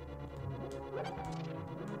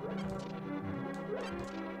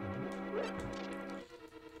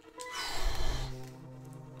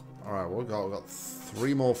 Alright, we've got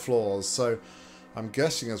 3 more floors, so I'm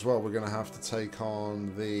guessing as well we're going to have to take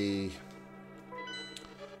on the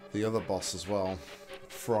other boss as well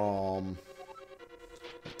from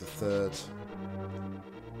the 3rd.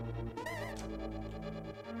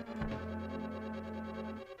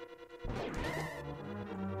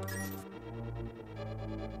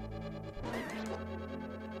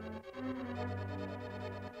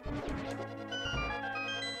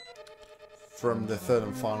 From the 3rd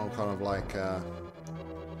and final kind of like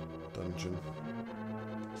dungeon.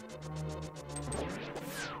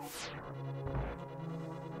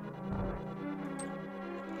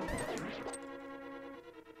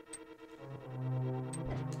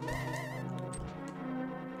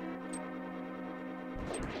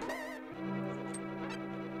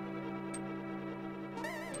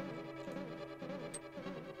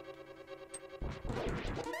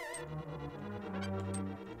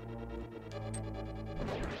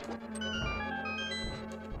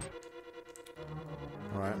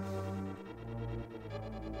 Alright.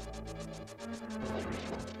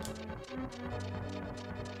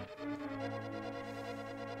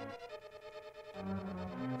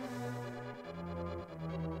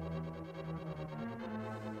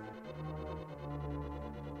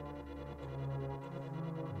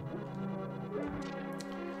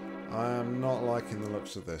 I am not liking the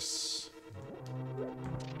looks of this.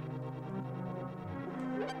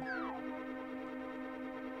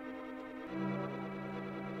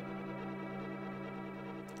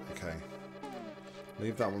 Okay.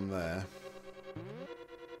 Leave that one there.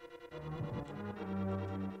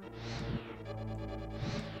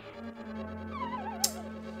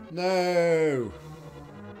 No!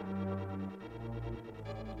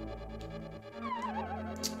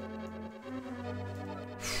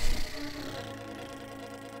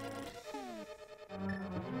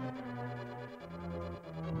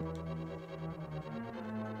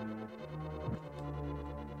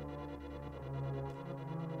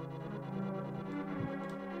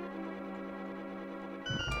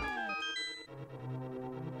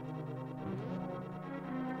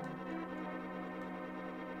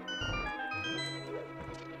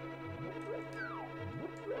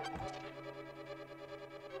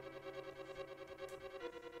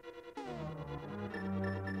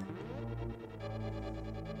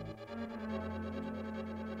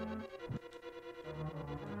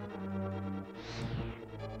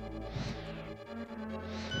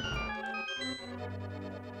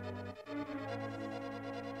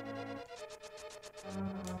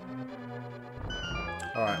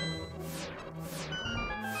 Alright.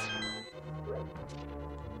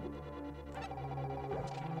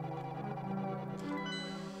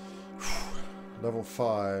 Level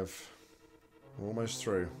 5. We're almost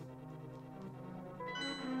through.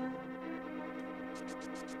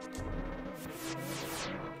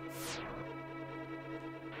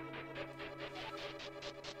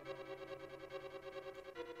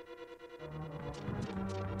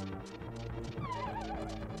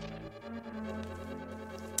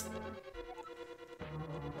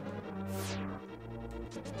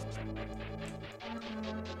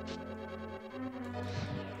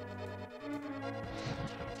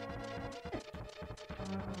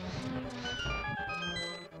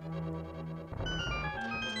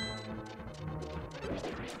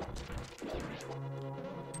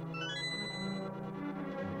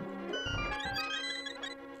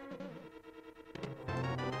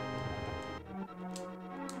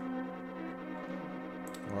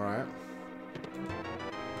 Alright.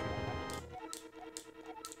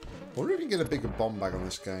 I wonder if you can get a bigger bomb bag on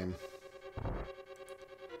this game.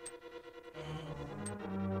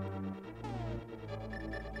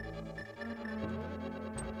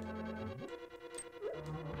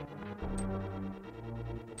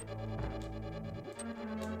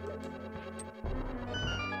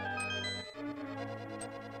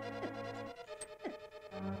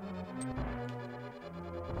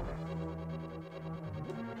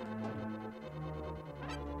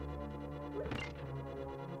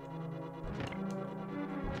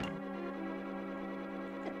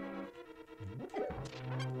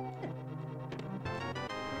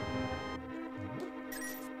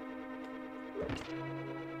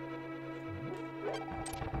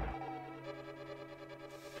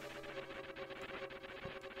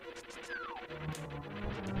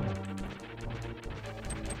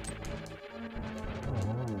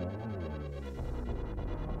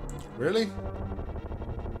 Really?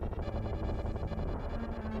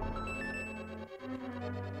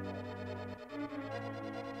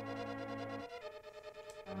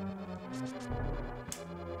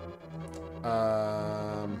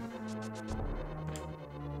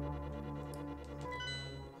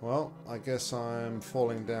 Well, I guess I'm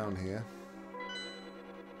falling down here.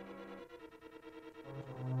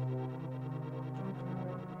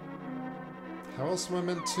 How else am I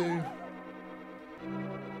meant to...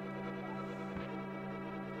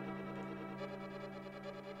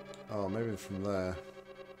 Oh, maybe from there.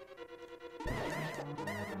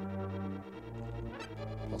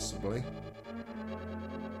 Possibly.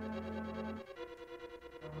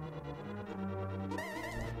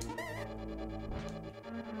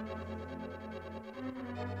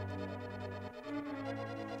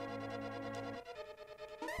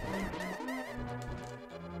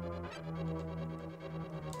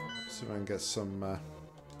 See if I can get some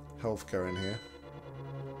health going here.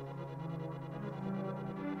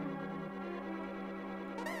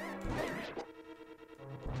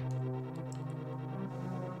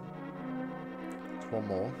 One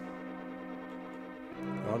more.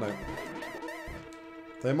 Oh no.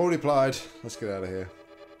 They multiplied. Let's get out of here.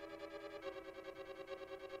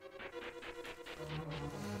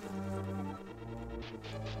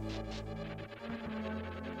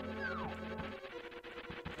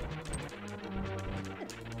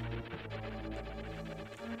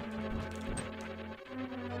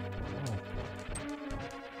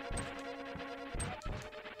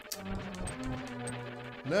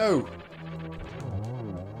 No!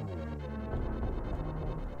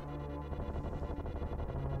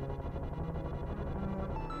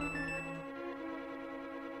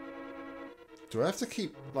 Do I have to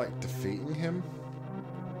keep, like, defeating him?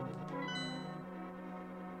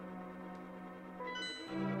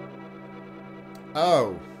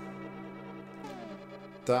 Oh!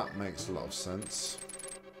 That makes a lot of sense.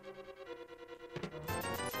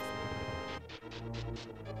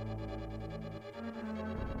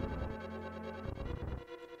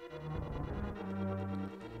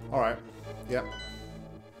 Alright. Yep.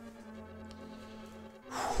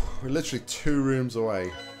 We're literally 2 rooms away.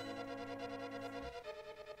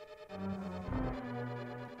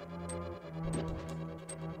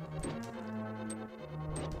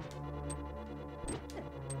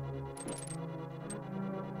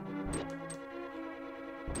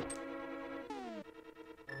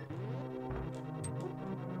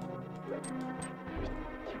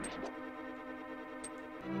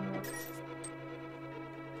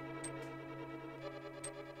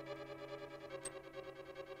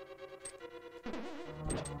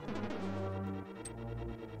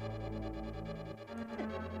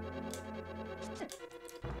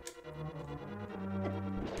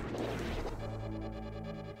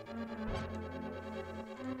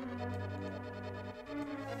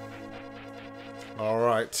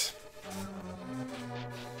 Alright.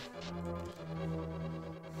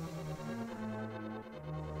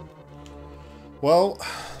 Well,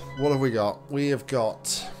 what have we got? We have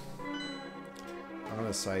got... I'm going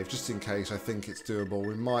to save, just in case I think it's doable.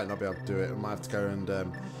 We might not be able to do it. We might have to go and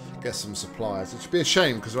get some supplies. Which would be a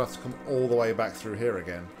shame, because we'll have to come all the way back through here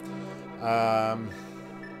again.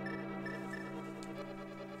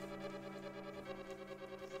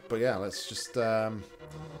 But yeah, let's just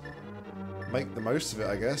make the most of it,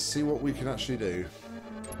 I guess. See what we can actually do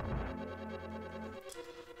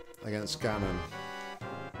against Ganon.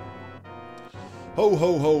 Ho,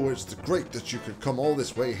 ho, ho, it's great that you could come all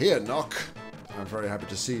this way here, Nock. I'm very happy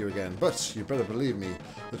to see you again, but you better believe me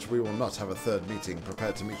that we will not have a third meeting.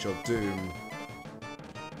 Prepare to meet your doom.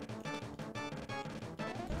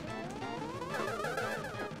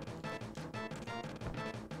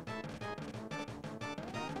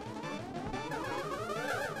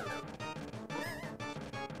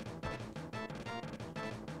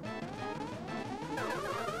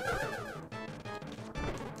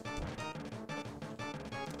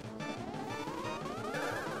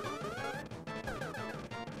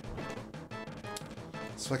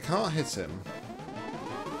 So I can't hit him.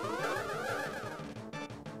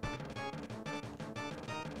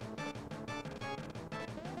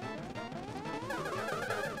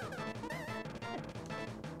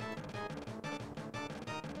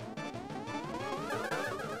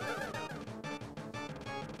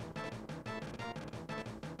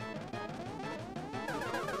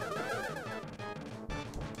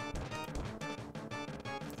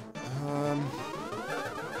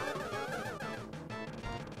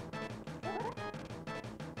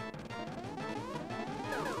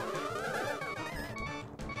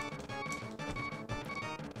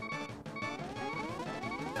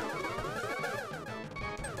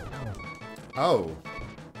 Oh.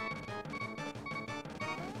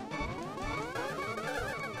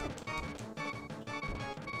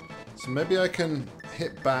 So maybe I can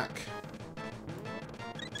hit back.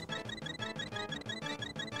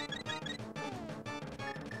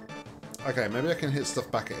 Okay, maybe I can hit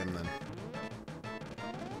stuff back at him then.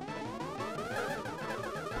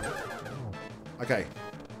 Okay.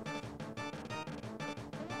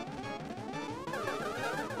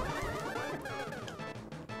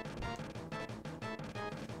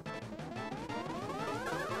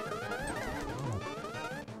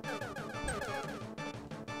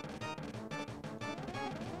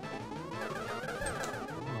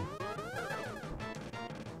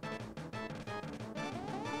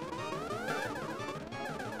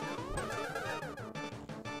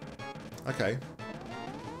 Okay.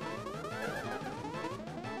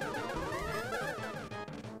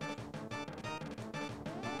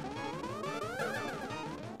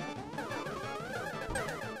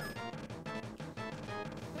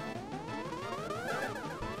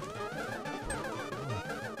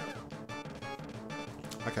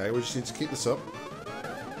 Okay, we just need to keep this up.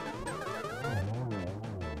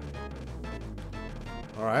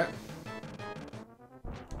 Alright.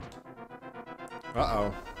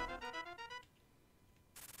 Uh-oh.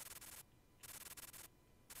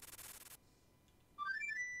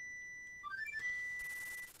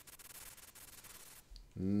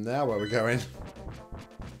 Now where are we going?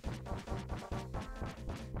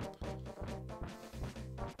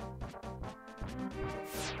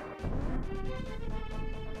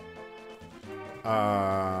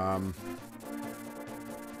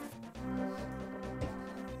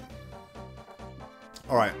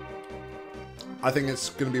 Alright. I think it's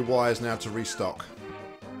going to be wise now to restock.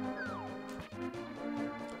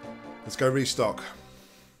 Let's go restock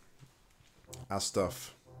our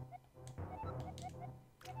stuff.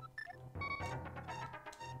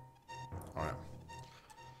 Alright.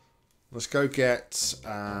 Let's go get...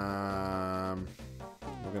 we're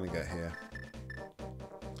going to get here.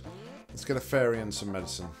 Let's get a fairy and some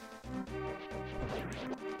medicine.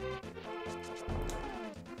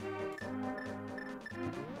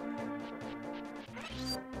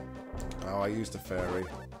 Oh, I used a fairy.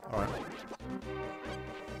 Alright.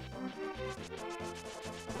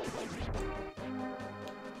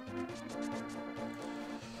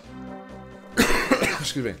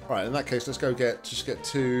 Excuse me. Alright, in that case, let's go just get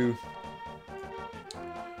two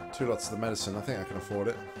lots of the medicine. I think I can afford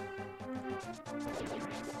it.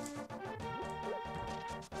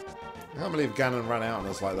 I can't believe Ganon ran out on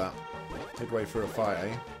us like that. Midway through a fight,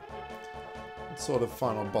 eh? What sort of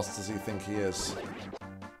final boss does he think he is?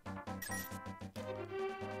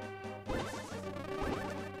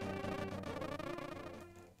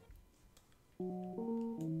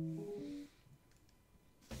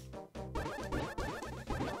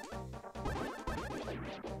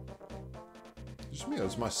 Just me, or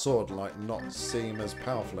does my sword like not seem as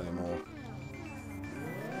powerful anymore?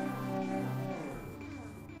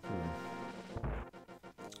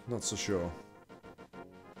 Not so sure.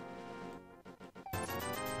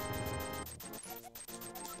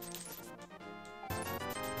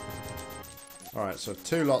 Alright, so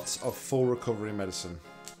 2 lots of full recovery medicine.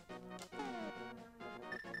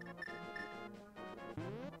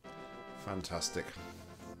 Fantastic.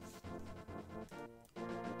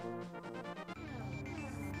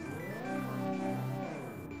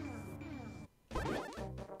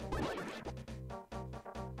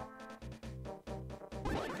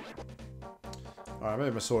 Alright,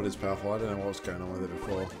 maybe my sword is powerful. I don't know what was going on with it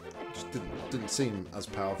before. It just didn't seem as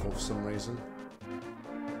powerful for some reason.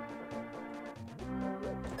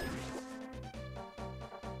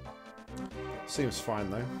 Seems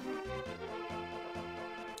fine though.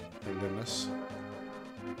 Thank goodness.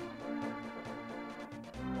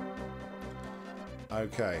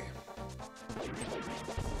 Okay.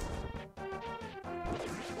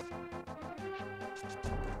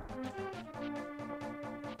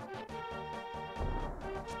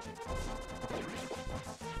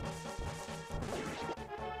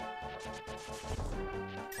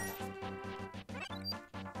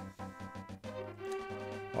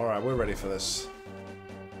 Alright, we're ready for this.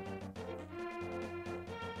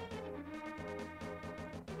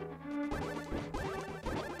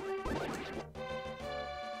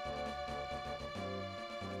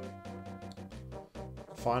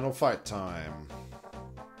 Final fight time.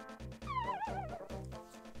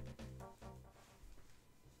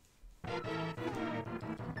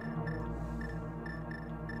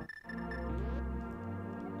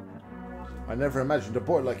 I never imagined a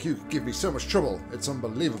boy like you could give me so much trouble. It's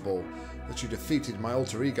unbelievable that you defeated my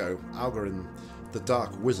alter ego, Algorin, the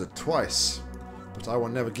Dark Wizard, twice. But I will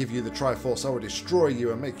never give you the Triforce. I will destroy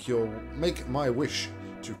you and make my wish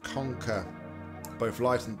to conquer both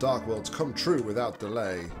light and dark worlds come true without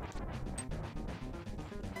delay.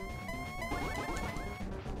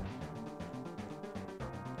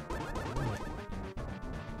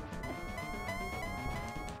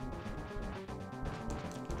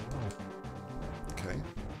 Okay.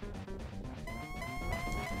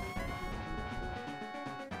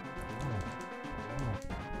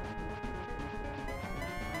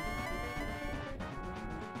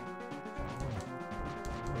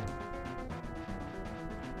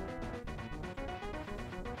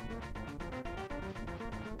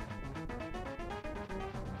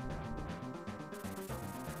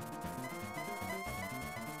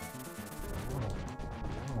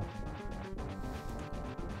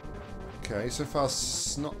 Okay, so far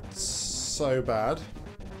it's not so bad.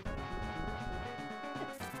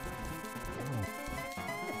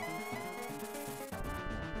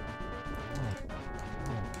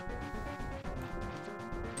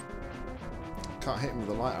 Can't hit him with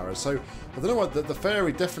the light arrows. So I don't know what the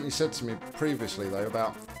fairy definitely said to me previously though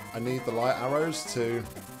about I need the light arrows to.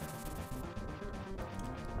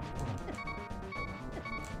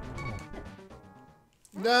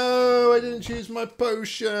 No, I didn't choose my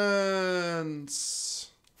potions.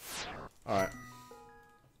 Alright.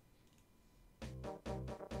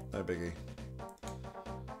 No biggie.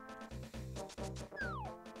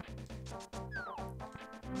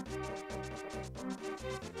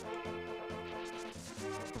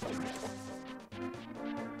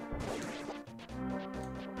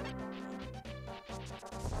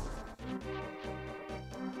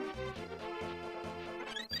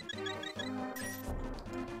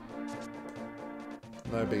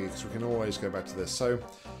 No biggie, because we can always go back to this. So,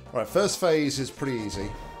 alright, first phase is pretty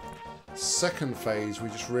easy. Second phase, we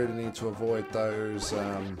just really need to avoid those,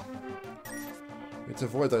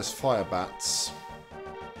 fire bats.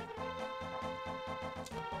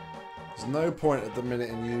 There's no point at the minute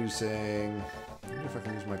in using... I wonder if I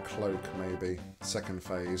can use my cloak, maybe. Second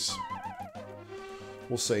phase.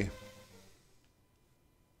 We'll see.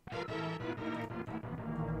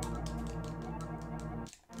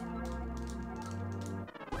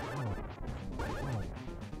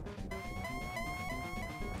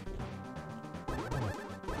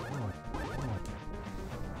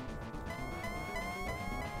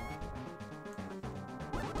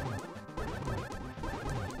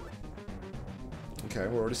 Okay,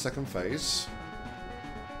 we're already second phase.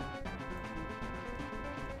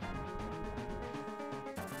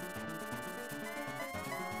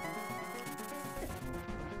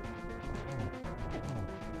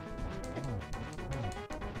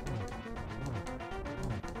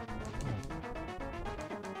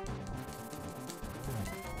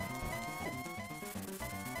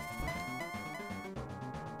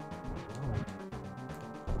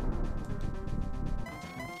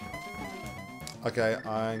 Okay,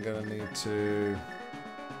 I'm gonna need to...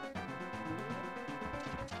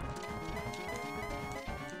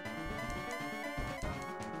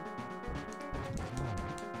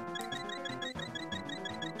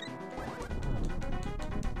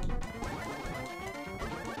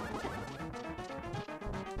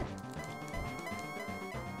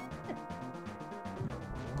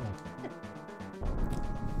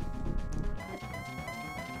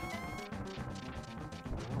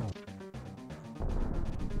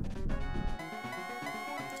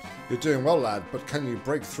 You're doing well, lad, but can you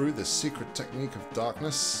break through this secret technique of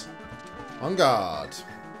darkness? On guard!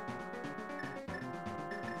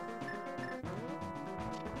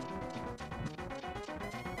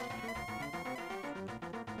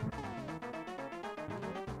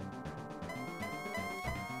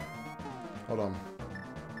 Hold on.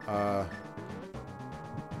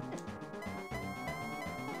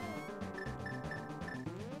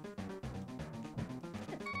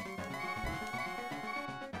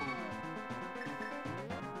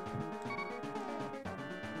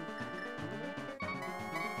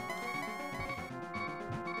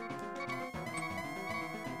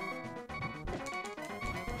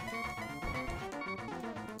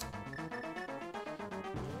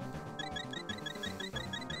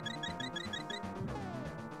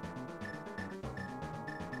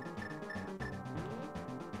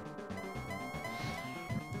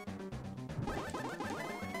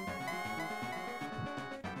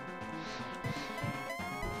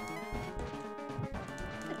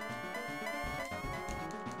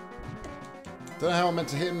 Don't know how I'm meant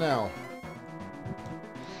to hit him now.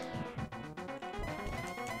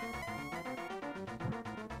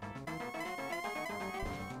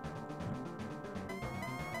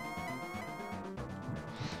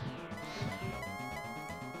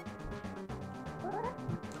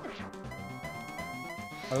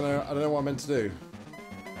 I don't know what I'm meant to do.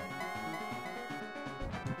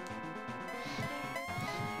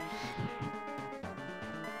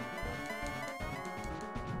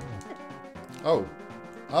 Oh.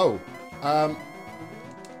 Oh.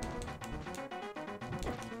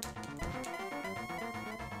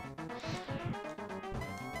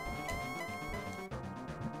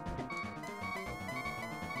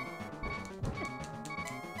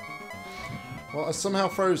 Well, I somehow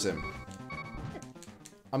froze him.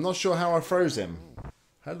 I'm not sure how I froze him.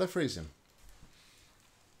 How did I freeze him?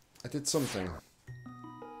 I did something.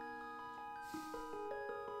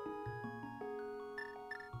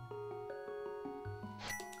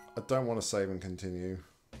 I don't want to save and continue.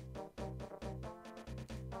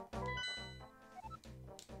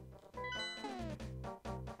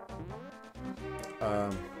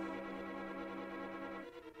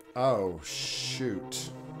 Oh, shoot.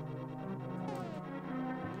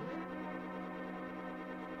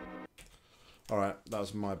 Alright, that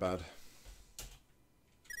was my bad.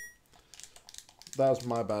 That was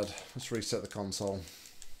my bad. Let's reset the console.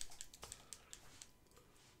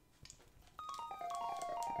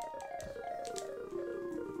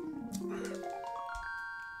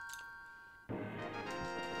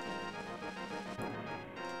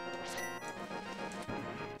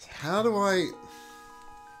 How do I...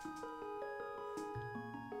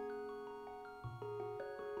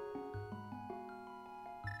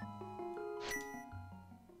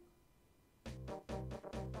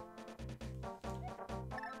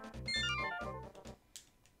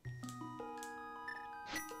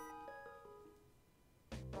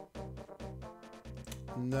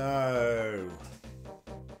 No.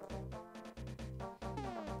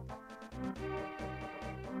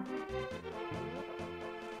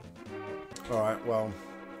 Alright, well,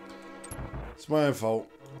 it's my own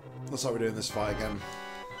fault. Looks like we're doing this fight again.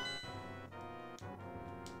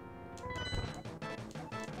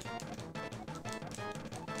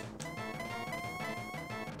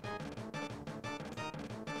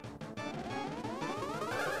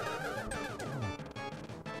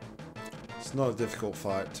 It's not a difficult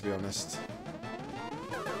fight, to be honest.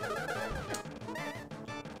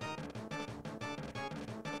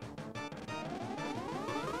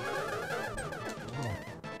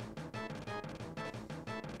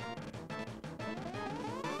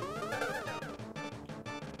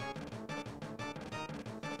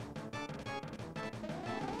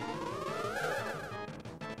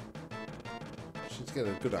 Should get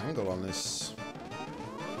a good angle on this.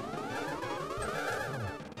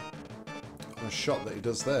 On a shot that he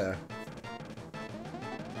does there.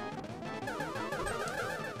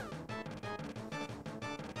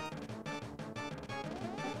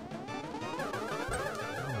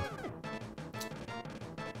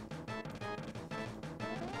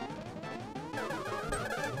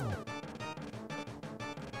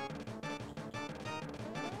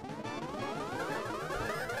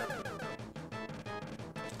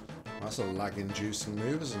 That's a lag-inducing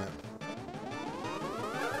move, isn't it?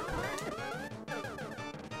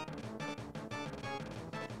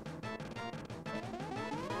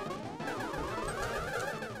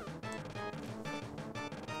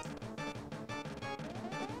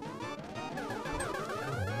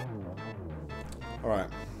 Alright.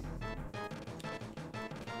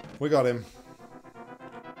 We got him.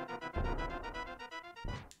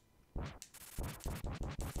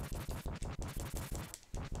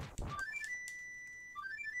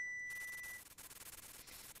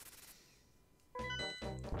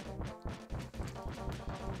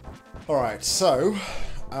 Alright, so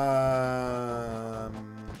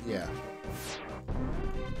yeah.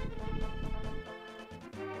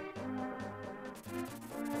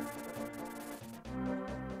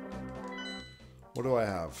 What do I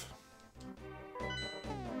have?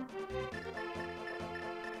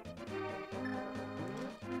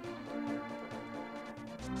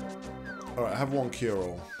 Alright, I have one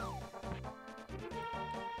cure-all.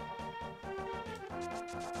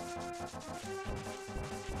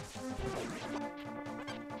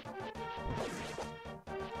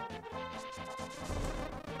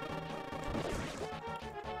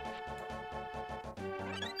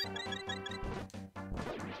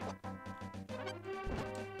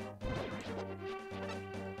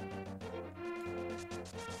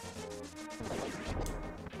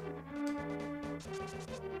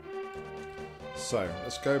 So,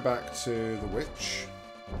 let's go back to the witch.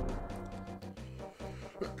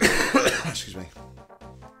 Excuse me.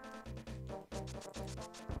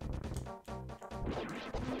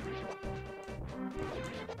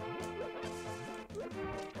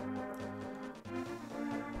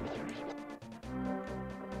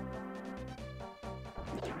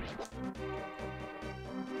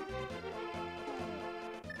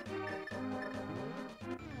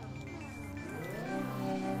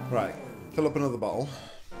 Right. Fill up another bottle.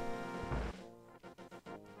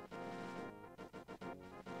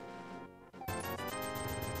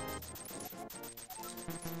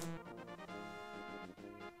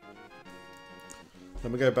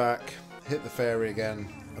 Then we go back, hit the fairy again,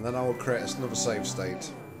 and then I will create another save state.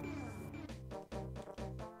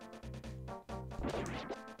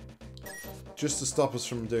 Just to stop us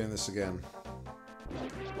from doing this again.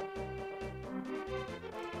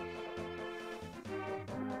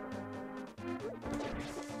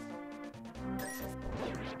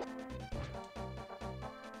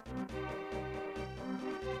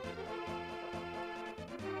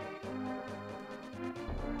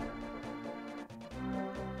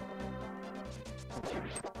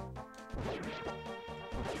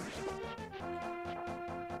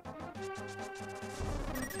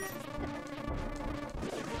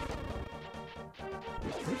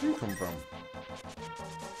 Where did you come from?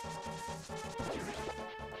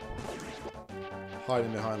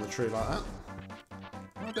 Hiding behind the tree like that?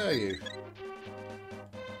 How dare you?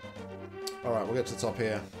 Alright, we'll get to the top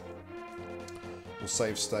here. We'll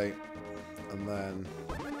save state. And then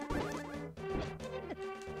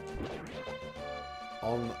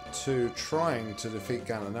on to trying to defeat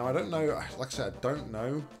Ganon. Now, I don't know, like I said, I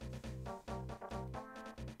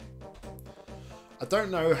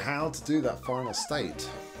don't know how to do that final state.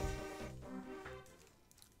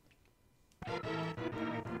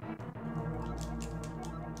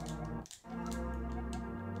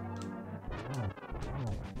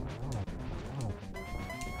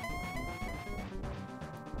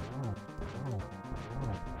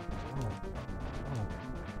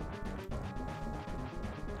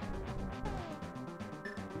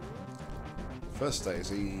 First state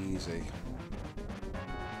is easy.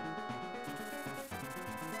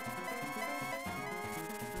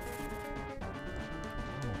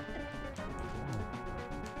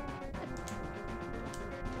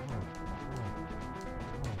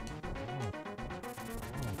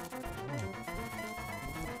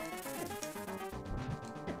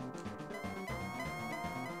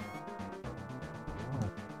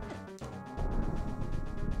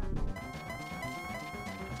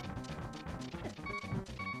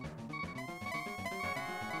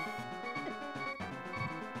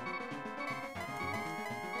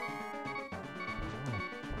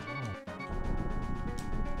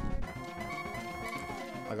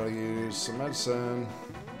 I gotta use some medicine.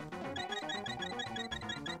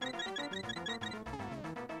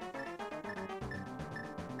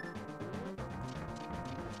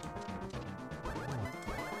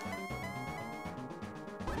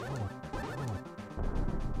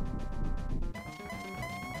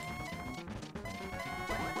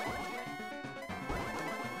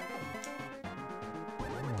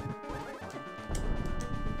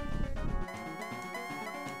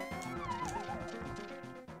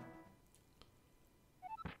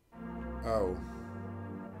 Oh.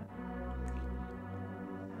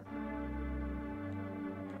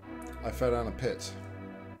 I fell down a pit.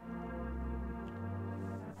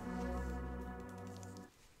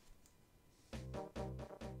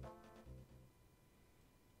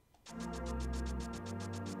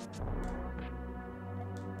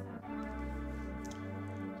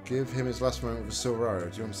 Give him his last moment with a silver arrow.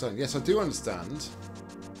 Do you understand? Yes, I do understand.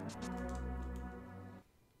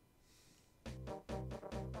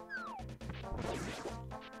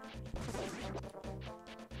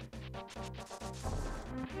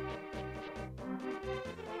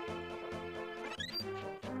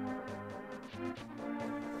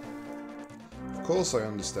 Of course I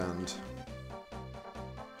understand.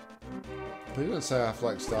 But you don't say I have to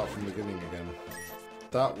like start from the beginning again.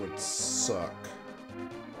 That would suck.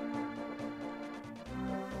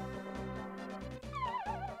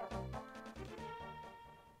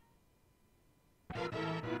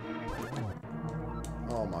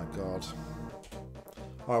 Oh my god.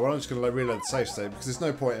 Alright, well I'm just going to reload the save state because there's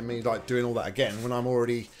no point in me like doing all that again when I'm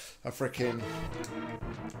already a freaking...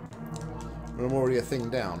 when I'm already a thing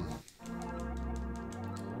down.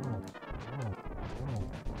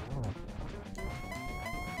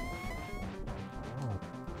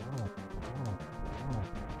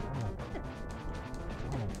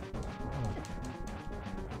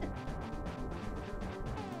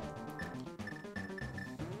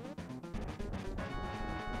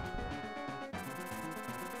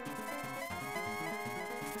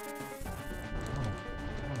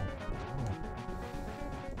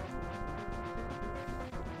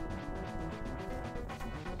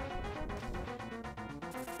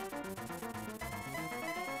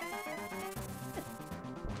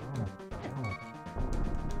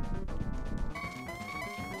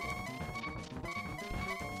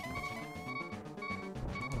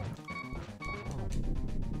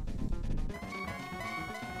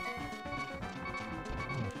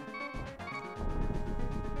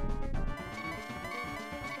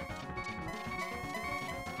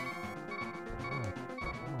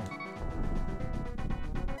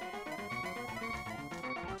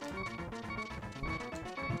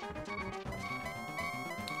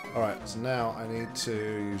 Alright, so now I need to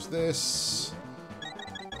use this.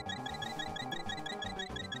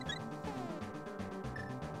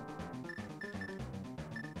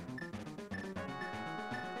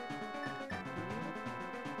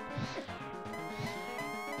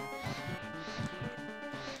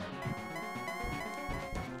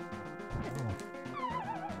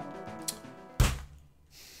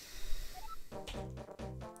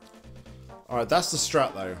 Alright, that's the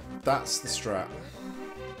strat though. That's the strat.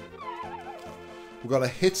 We've got to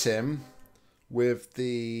hit him with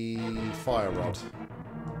the fire rod.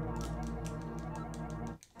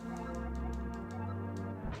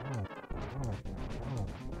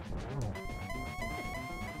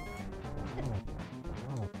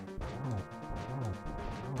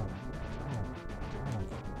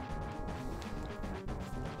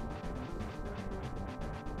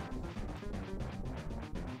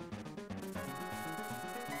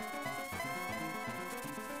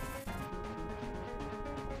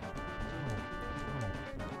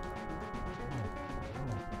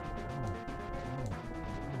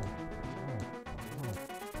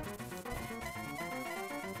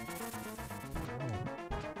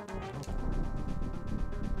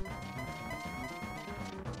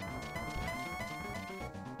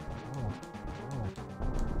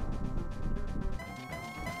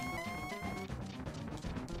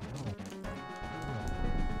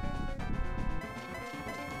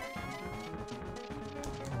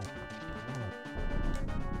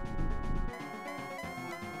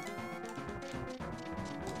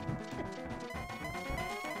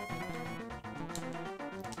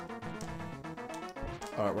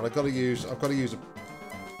 Alright, well I've got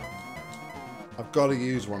to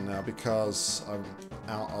use one now because I'm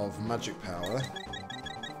out of magic power.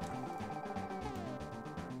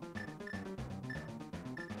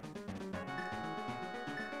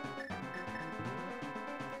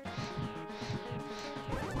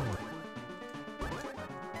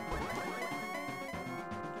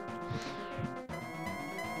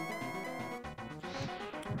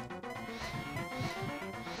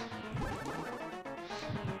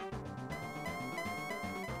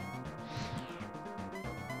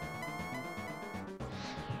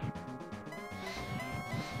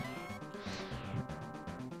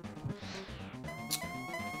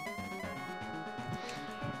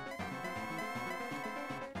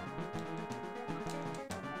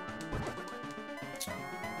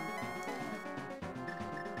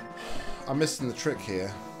 I'm missing the trick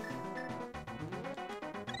here.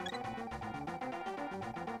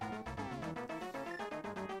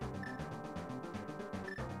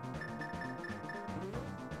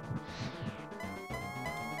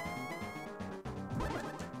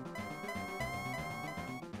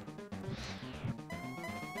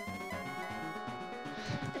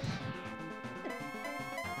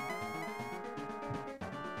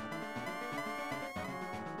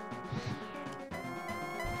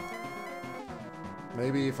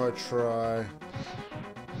 Maybe if I try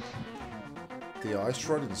the ice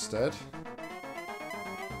rod instead.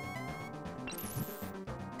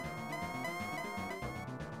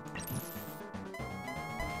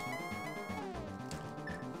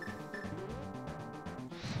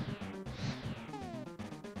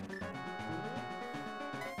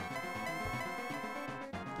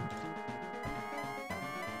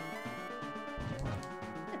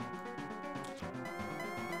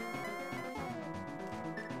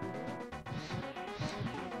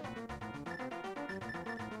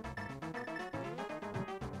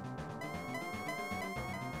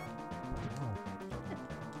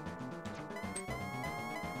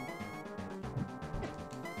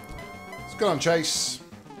 Good on, Chase.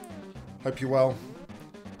 Hope you're well.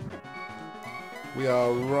 We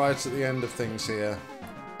are right at the end of things here.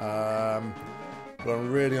 But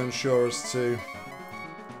I'm really unsure as to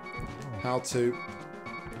how to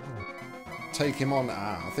take him on.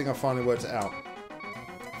 I think I finally worked it out.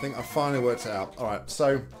 Alright,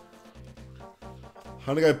 so I'm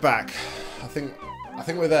gonna go back. I think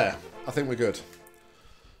we're there. I think we're good.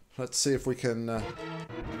 Let's see if we can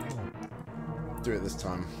do it this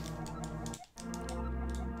time.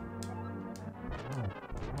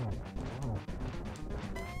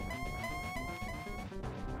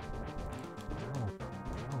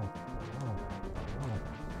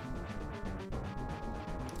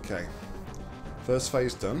 Okay, first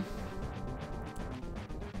phase done.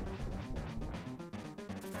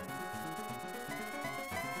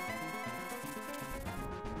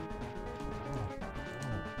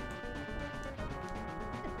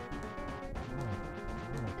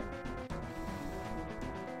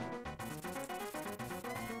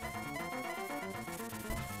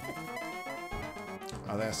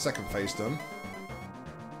 Oh, there's second phase done.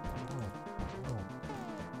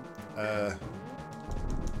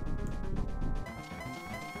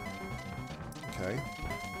 Okay.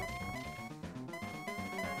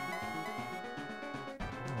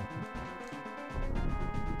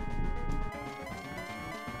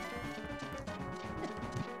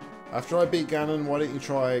 After I beat Ganon, why don't you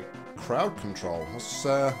try crowd control? What's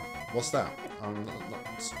that? I'm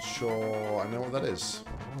not sure I know what that is.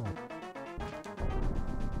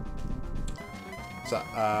 Is that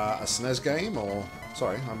a SNES game or...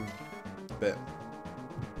 Sorry, I'm a bit...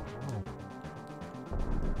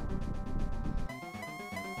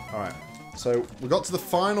 Alright, so we got to the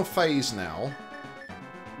final phase now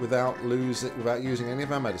without using any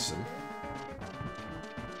of our medicine.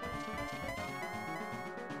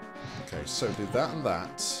 Okay, so do that and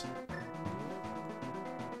that.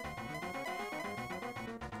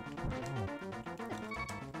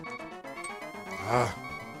 Ah.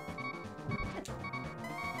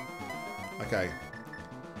 Okay,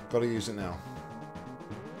 gotta use it now.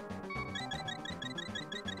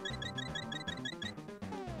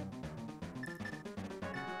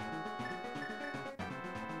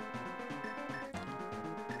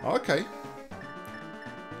 Okay.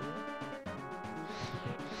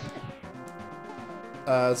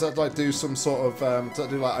 Does that like do some sort of does that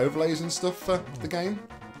do like overlays and stuff for the game?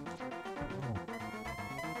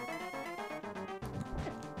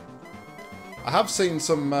 I have seen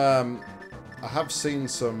some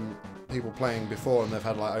people playing before and they've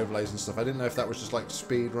had like overlays and stuff. I didn't know if that was just like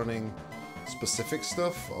speed running specific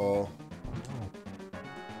stuff or...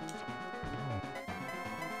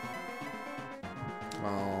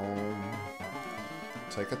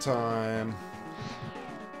 Take a time.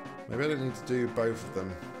 Maybe I don't need to do both of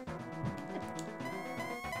them.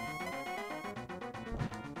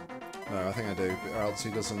 No, I think I do. Or else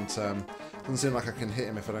he doesn't seem like I can hit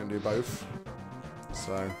him if I don't do both.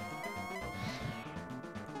 So...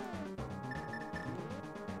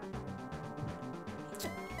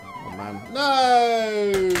 Oh man.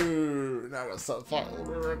 No! Now I've got to start the fight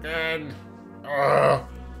all over again. Ugh.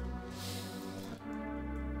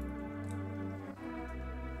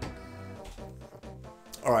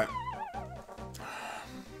 Alright.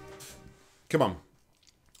 Come on.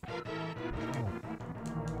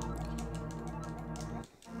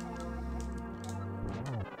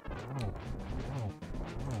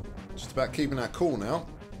 Just about keeping our cool now.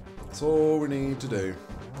 That's all we need to do.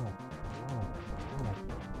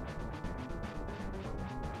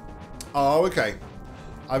 Oh, okay.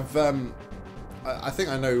 I think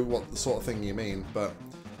I know what sort of thing you mean, but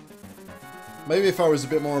maybe if I was a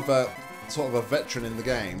bit more of a sort of a veteran in the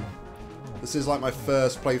game. This is like my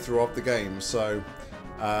first playthrough of the game, so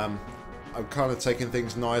I'm kind of taking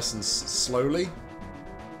things nice and slowly.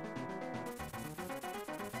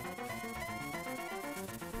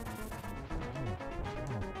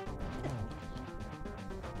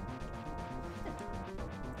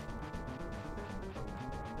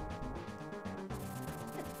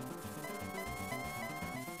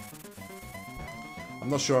 I'm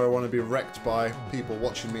not sure I want to be wrecked by people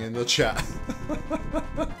watching me in the chat.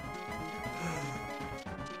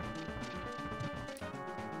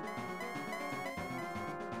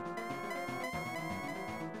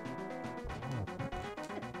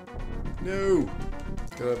 No!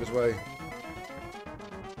 Get out of his way.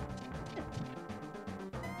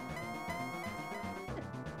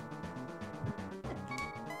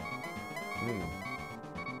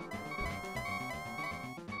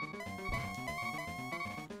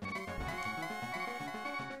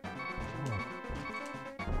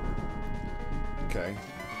 Okay.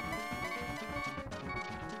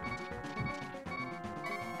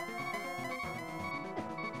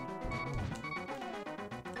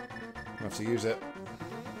 I have to use it.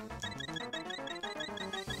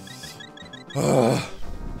 I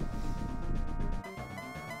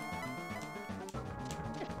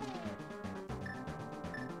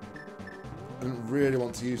didn't really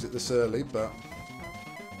want to use it this early, but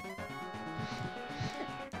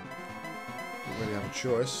don't really have a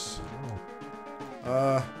choice.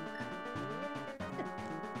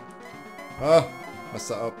 Messed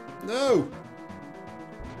that up. No!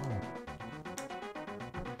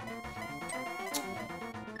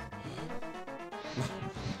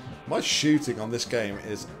 My shooting on this game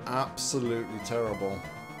is absolutely terrible.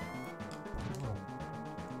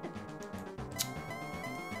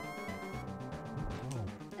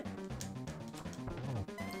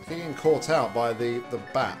 I think getting caught out by the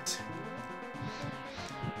bat.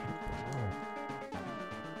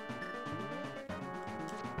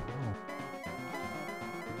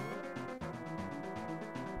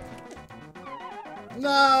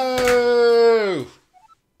 No!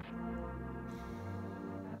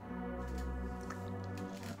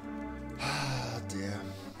 Ah, dear.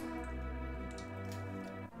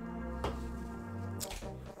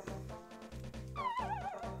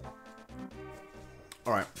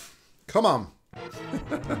 All right. Come on.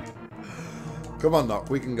 Come on, Nock.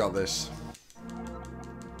 We can got this.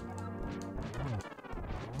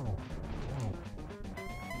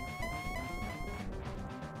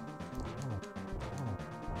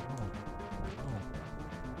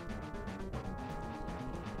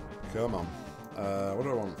 Come on. What do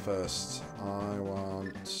I want first? I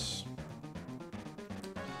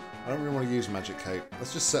don't really want to use Magic Cape.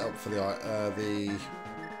 Let's just set up for the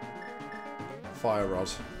Fire Rod.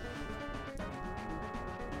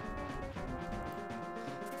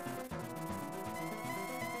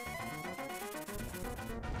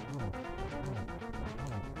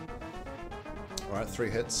 Alright, 3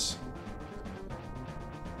 hits.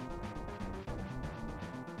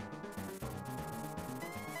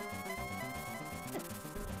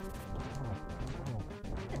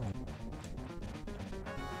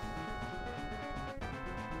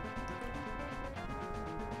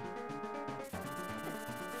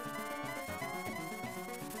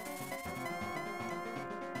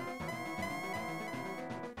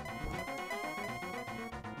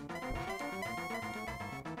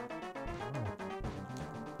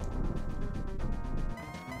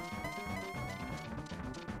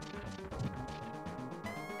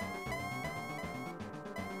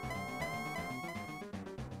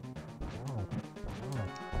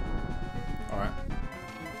 Alright.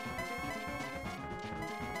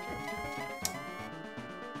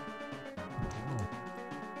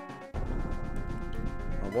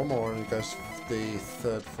 One more and it goes to the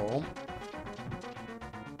 3rd form.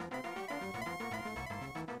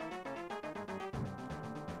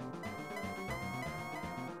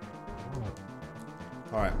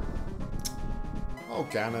 Alright. Oh,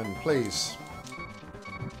 Ganon, please.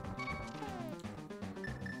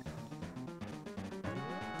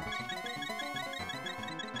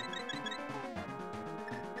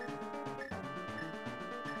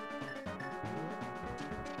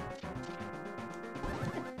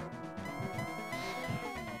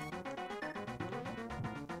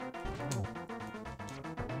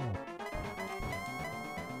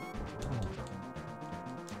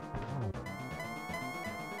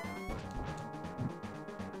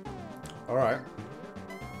 All right.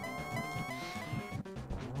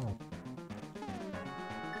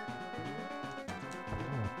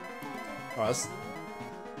 Oh, that's...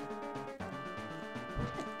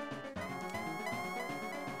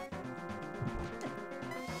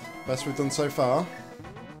 best we've done so far.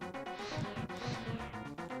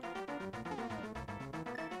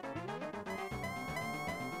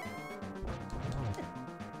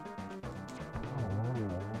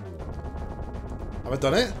 Have I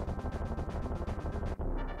done it?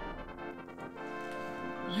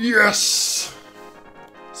 Yes!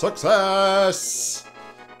 Success!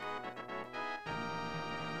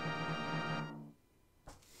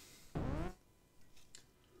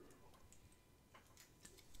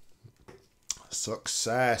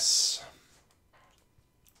 Success.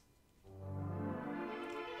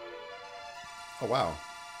 Oh, wow.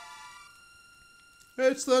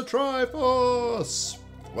 It's the Triforce!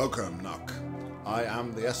 Welcome, Nock. I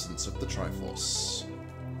am the essence of the Triforce.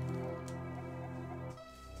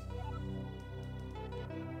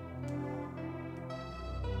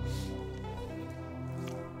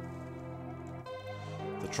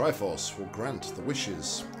 The Triforce will grant the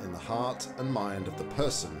wishes in the heart and mind of the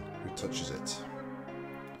person who touches it.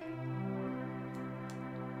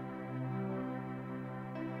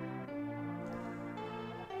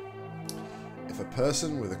 If a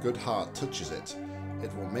person with a good heart touches it,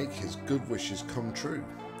 it will make his good wishes come true.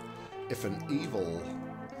 If an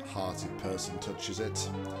evil-hearted person touches it,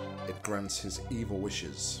 it grants his evil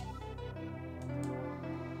wishes.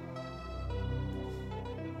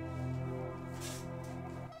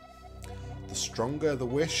 The stronger the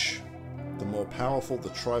wish, the more powerful the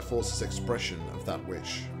Triforce's expression of that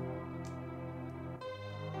wish.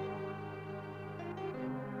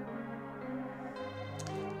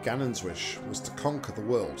 Ganon's wish was to conquer the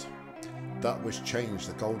world. That wish changed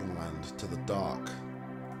the Golden Land to the Dark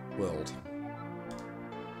World.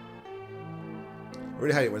 I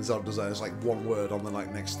really hate it when Zelda does that. It's like one word on the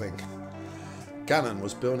next thing. Ganon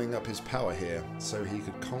was building up his power here so he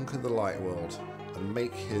could conquer the Light World and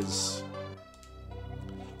make his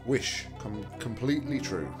wish come completely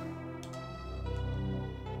true.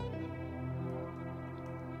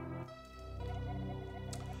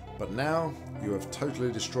 But now you have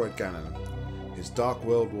totally destroyed Ganon. His dark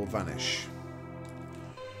world will vanish.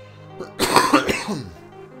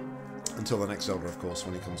 Until the next Zelda, of course,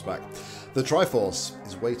 when he comes back. The Triforce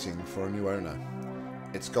is waiting for a new owner.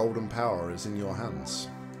 Its golden power is in your hands.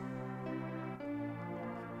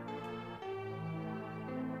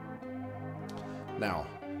 Now,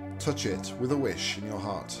 touch it with a wish in your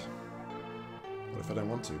heart. What if I don't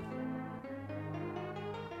want to?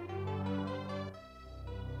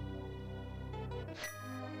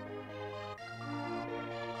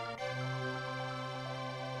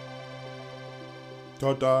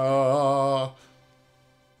 Ta-da!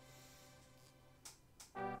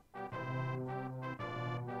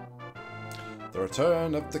 The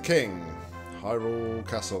Return of the King, Hyrule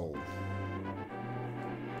Castle.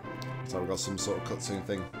 So we've got some sort of cutscene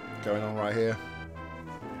thing going on right here.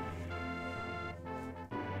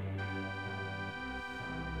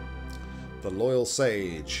 The Loyal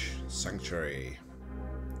Sage, Sanctuary.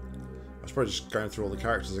 I was probably just going through all the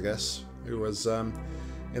characters, I guess, who was in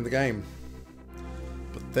the game.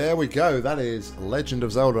 But there we go. That is Legend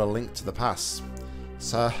of Zelda: A Link to the Past.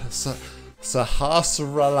 Sahasrar's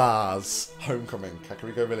Homecoming,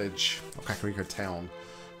 Kakariko Village, or Kakariko Town.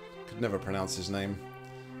 Could never pronounce his name.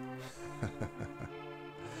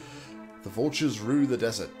 The vultures rule the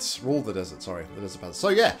desert. The desert path. So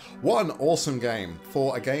yeah, what an awesome game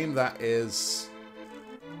for a game that is.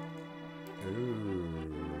 Ooh.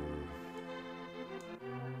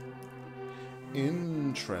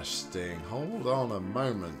 Interesting. Hold on a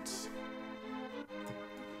moment.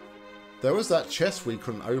 There was that chest we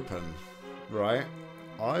couldn't open, right?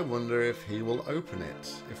 I wonder if he will open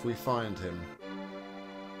it if we find him.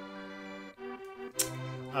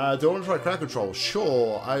 Do I want to try crowd control?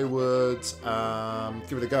 Sure, I would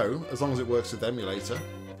give it a go, as long as it works with the emulator.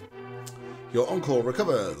 Your uncle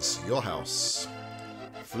recovers your house.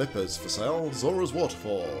 Flippers for sale. Zora's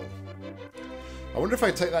Waterfall. I wonder if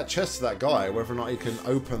I take that chest to that guy, whether or not he can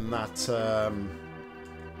open that.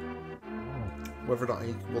 Whether or not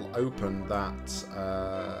he will open that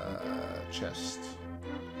chest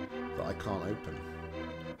that I can't open.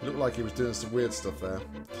 It looked like he was doing some weird stuff there.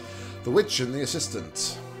 The Witch and the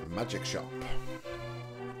Assistant. Magic Shop.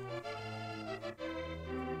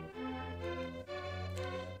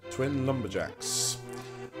 Twin Lumberjacks.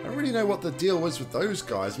 I don't really know what the deal was with those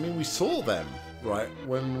guys. I mean, we saw them, right,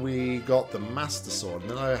 when we got the Master Sword, and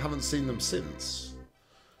then I haven't seen them since.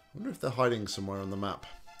 I wonder if they're hiding somewhere on the map.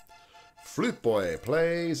 Flute Boy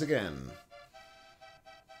plays again.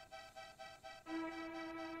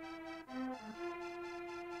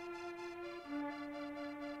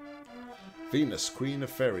 Venus, Queen of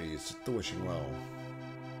Fairies, the Wishing Well.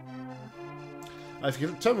 If you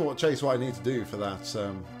can tell me what I need to do for that,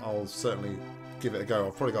 I'll certainly give it a go.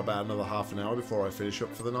 I've probably got about another half an hour before I finish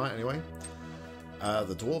up for the night anyway.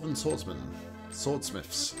 The Dwarven Swordsman,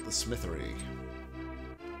 Swordsmiths, the Smithery.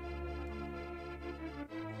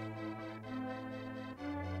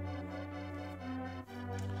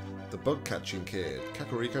 The Bug Catching Kid,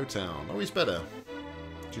 Kakariko Town. Oh, he's better.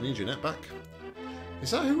 Do you need your net back? Is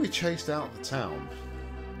that who we chased out of the town?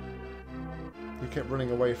 He kept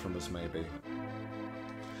running away from us, maybe.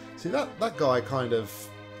 See, that guy kind of...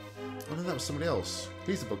 I think that was somebody else.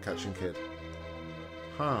 He's the bug-catching kid.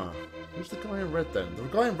 Huh. Who's the guy in red then? The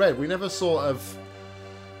guy in red, we kind of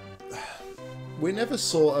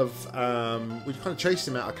chased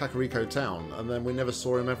him out of Kakariko Town, and then we never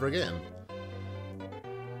saw him ever again.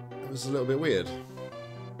 It was a little bit weird.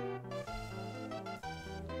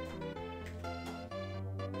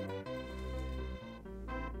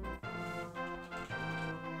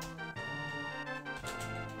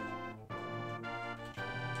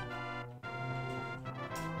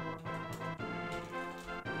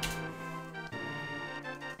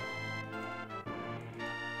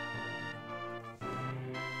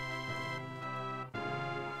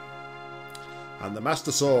 And the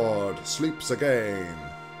Master Sword sleeps again.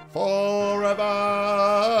 Forever!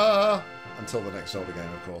 Until the next Zelda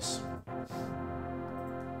game, of course.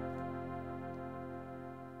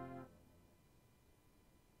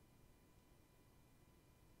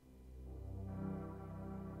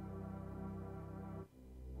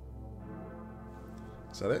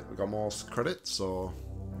 Is that it? We've got more credits, or...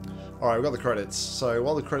 Alright, we've got the credits. So,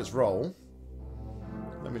 while the credits roll,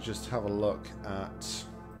 let me just have a look at...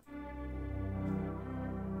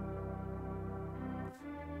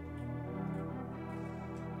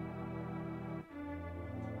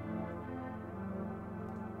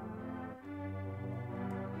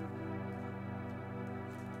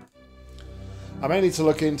 I may need to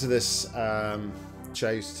look into this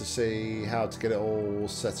chase to see how to get it all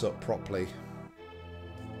set up properly.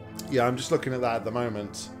 Yeah, I'm just looking at that at the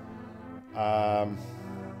moment.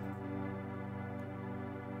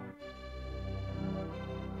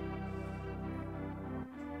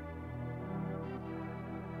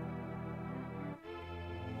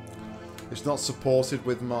 It's not supported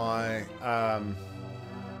with my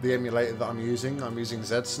the emulator that I'm using. I'm using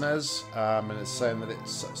ZSNES, and it's saying that it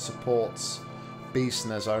supports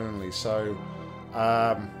BSNES only, so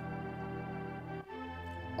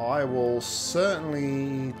I will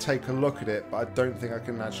certainly take a look at it, but I don't think I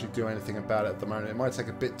can actually do anything about it at the moment. It might take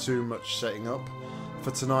a bit too much setting up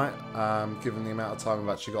for tonight, given the amount of time I've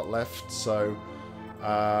actually got left, so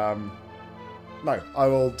no, I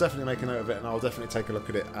will definitely make a note of it, and I'll definitely take a look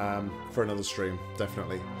at it for another stream,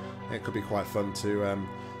 definitely. It could be quite fun to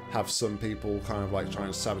have some people kind of like trying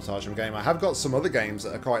to sabotage my game. I have got some other games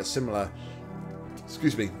that are quite similar,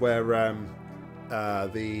 excuse me, where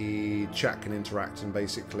the chat can interact and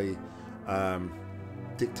basically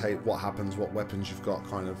dictate what happens, what weapons you've got,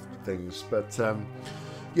 kind of things. But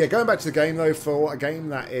yeah, going back to the game though, for a game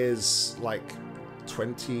that is like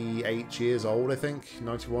 28 years old, I think,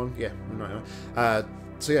 91, yeah, 91.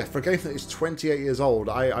 So yeah, for a game that is 28 years old,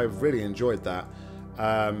 I really enjoyed that.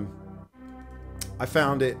 I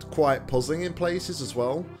found it quite puzzling in places as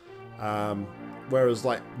well. Whereas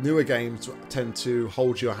like newer games tend to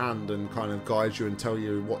hold your hand and kind of guide you and tell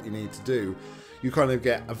you what you need to do. You kind of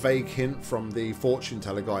get a vague hint from the fortune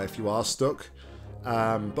teller guy if you are stuck.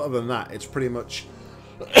 But other than that, it's pretty much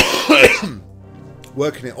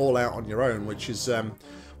working it all out on your own, which is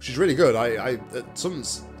really good.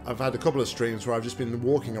 I've had a couple of streams where I've just been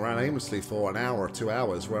walking around aimlessly for an hour or 2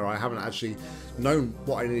 hours where I haven't actually known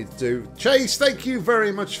what I need to do. Chase, thank you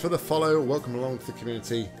very much for the follow. Welcome along to the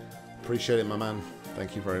community. Appreciate it, my man.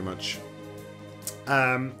 Thank you very much.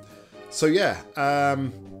 So yeah,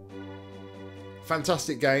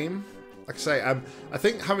 fantastic game. Like I say, I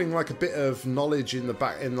think having like a bit of knowledge in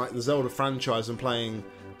like the Zelda franchise and playing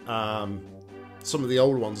some of the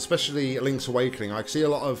old ones, especially Link's Awakening, I see a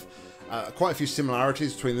lot of quite a few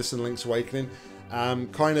similarities between this and Link's Awakening.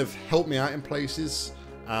 Kind of helped me out in places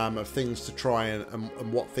of things to try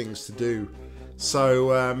and what things to do.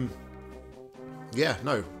 So yeah,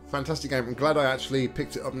 no. Fantastic game. I'm glad I actually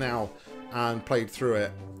picked it up now and played through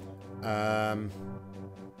it.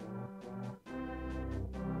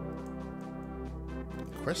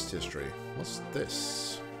 Quest history. What's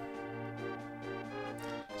this?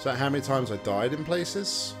 Is that how many times I died in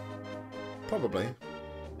places? Probably.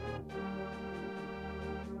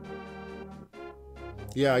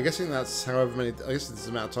 Yeah, I'm guessing that's however many... I guess it's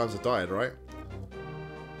the amount of times I died, right?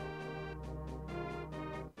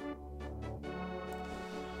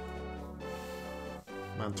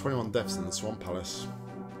 Man, 21 deaths in the Swamp Palace.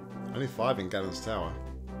 Only 5 in Ganon's Tower.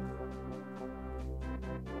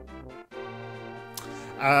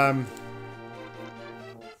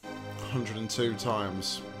 102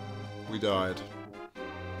 times we died.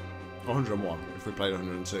 101 if we played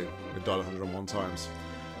 102. We died 101 times.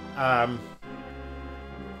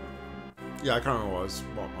 Yeah, I can't remember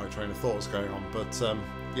what my train of thought was going on, but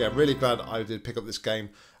yeah, really glad I did pick up this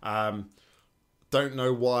game. don't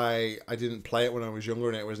know why I didn't play it when I was younger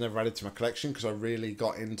and it was never added to my collection, because I really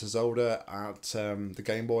got into Zelda at the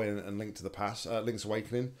Game Boy and Link to the Past, Link's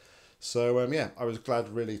Awakening. So yeah, I was glad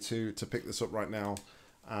really to pick this up right now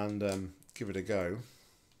and give it a go.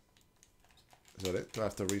 Is that it? Do I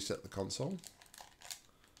have to reset the console?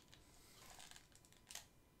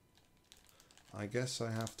 I guess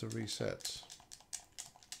I have to reset.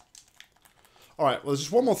 Alright, well, there's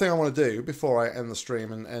just one more thing I want to do before I end the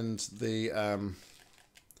stream and end the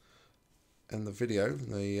video,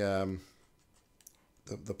 the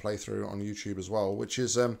playthrough on YouTube as well, which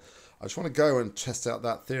is I just want to go and test out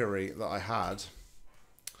that theory that I had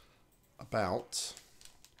about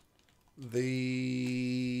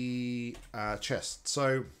the chest.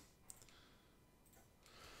 So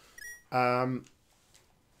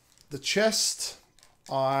the chest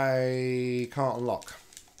I can't unlock.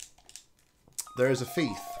 There is a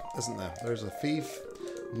thief, isn't there? There's a thief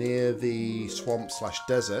near the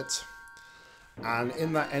swamp/desert, and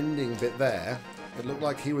in that ending bit there, it looked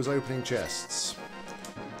like he was opening chests.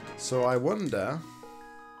 So I wonder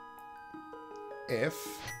if...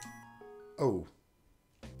 Oh.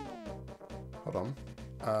 Hold on.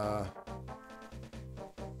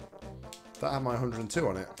 That had my 102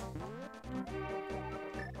 on it.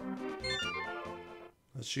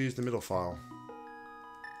 Let's use the middle file.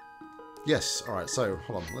 Yes, alright, so,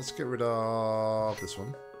 hold on. Let's get rid of this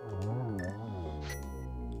one.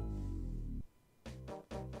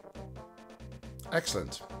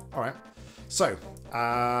 Excellent. Alright. So,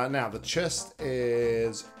 now the chest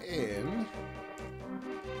is in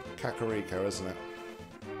Kakariko, isn't it?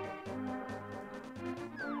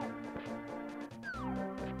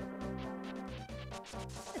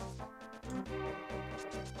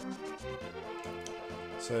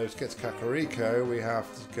 So to get to Kakariko, we have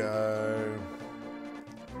to go...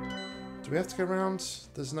 Do we have to go around?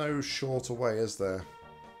 There's no shorter way, is there?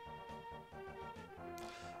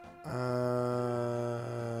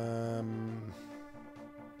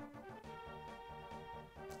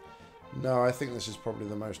 No, I think this is probably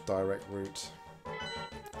the most direct route.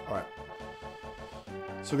 Alright.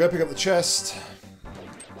 So we'll go pick up the chest. Oh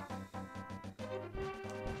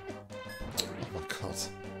my god.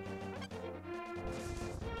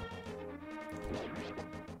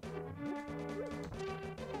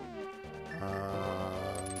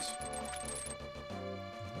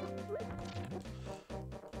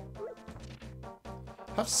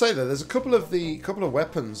 I have to say though, there's a couple of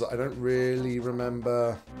weapons that I don't really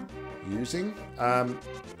remember using.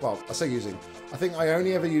 Well, I say using. I think I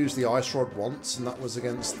only ever used the ice rod once, and that was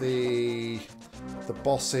against the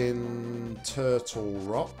boss in Turtle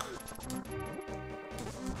Rock.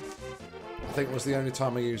 I think was the only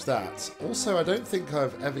time I used that. Also, I don't think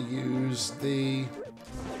I've ever used the...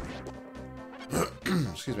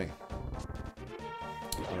 Excuse me.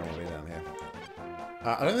 I don't want to be down here.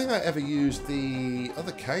 I don't think I ever used the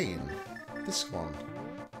other cane. This one.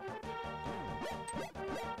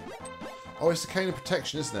 Oh, it's the cane of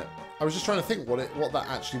protection, isn't it? I was just trying to think what that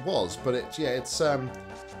actually was, but it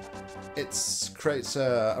creates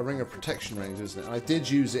a ring of protection rings, isn't it? And I did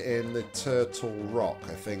use it in the Turtle Rock,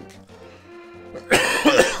 I think.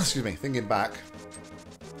 Excuse me, thinking back.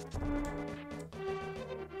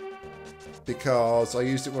 Because I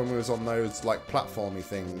used it when we was on those, like, platformy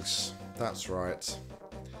things. That's right.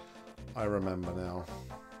 I remember now.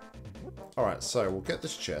 Alright, so we'll get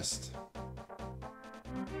this chest.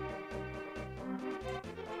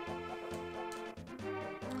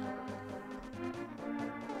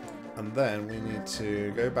 And then we need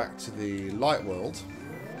to go back to the light world.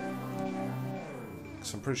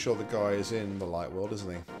 Because I'm pretty sure the guy is in the light world,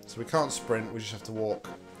 isn't he? So we can't sprint, we just have to walk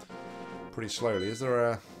pretty slowly. Is there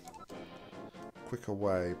a quicker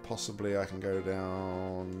way? Possibly I can go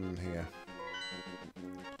down here.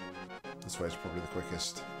 This way is probably the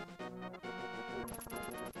quickest.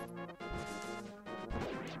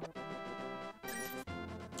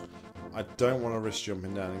 I don't want to risk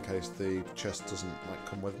jumping down in case the chest doesn't like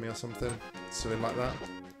come with me or something silly like that.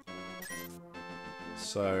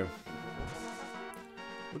 So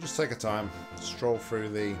we'll just take our time, stroll through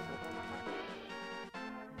the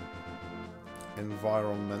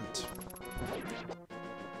environment.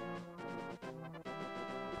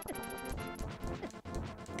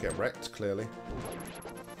 Get wrecked, clearly.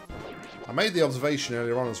 I made the observation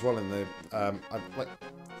earlier on as well in the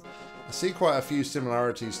I see quite a few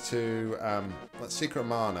similarities to like Secret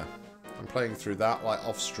Mana. I'm playing through that like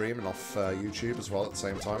off stream and off YouTube as well at the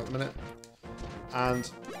same time at the minute.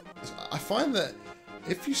 And I find that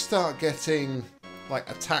if you start getting like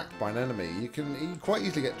attacked by an enemy, you quite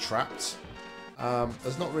easily get trapped.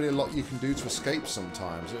 There's not really a lot you can do to escape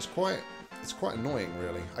sometimes. It's quite It's quite annoying,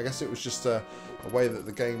 really. I guess it was just a way that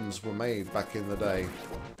the games were made back in the day.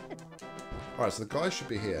 Alright, so the guy should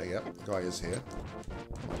be here. Yep, the guy is here.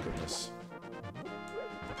 Oh my goodness.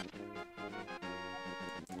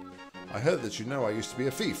 I heard that you know I used to be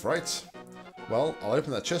a thief, right? Well, I'll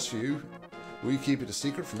open that chest for you. Will you keep it a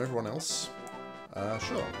secret from everyone else?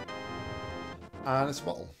 Sure. And it's a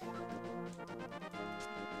bottle.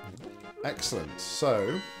 Excellent.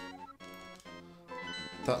 So,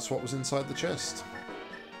 that's what was inside the chest.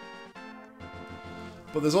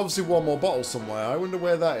 But there's obviously one more bottle somewhere. I wonder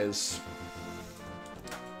where that is.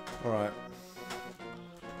 Alright.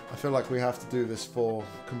 I feel like we have to do this for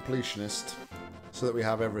completionist, so that we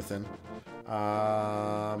have everything.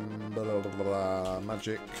 Blah, blah, blah, blah,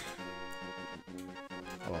 magic.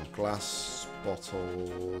 Hold on. Glass,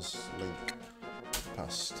 bottles, link,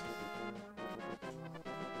 past.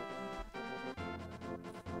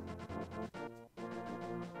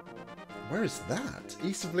 Where is that?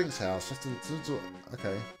 East of Link's house.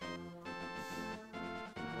 Okay.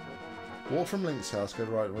 Walk from Link's house, go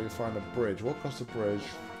right where you find a bridge. Walk across the bridge.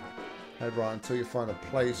 Head right until you find a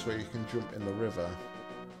place where you can jump in the river.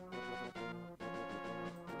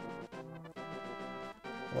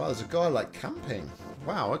 Wow, there's a guy like camping.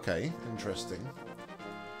 Wow, okay. Interesting.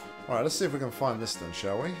 Alright, let's see if we can find this then,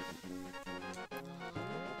 shall we?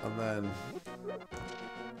 And then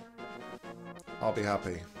I'll be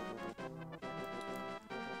happy.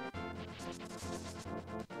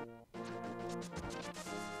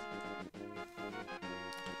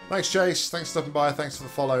 Thanks, Chase. Thanks for stopping by. Thanks for the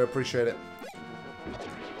follow. Appreciate it.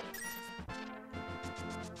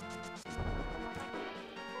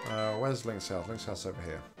 Where's Link's house? Link's house over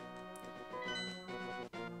here.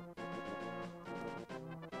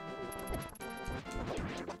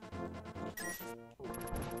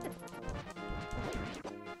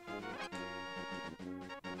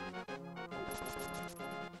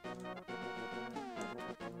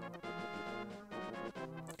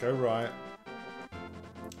 Go right.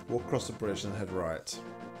 Walk across the bridge and head right.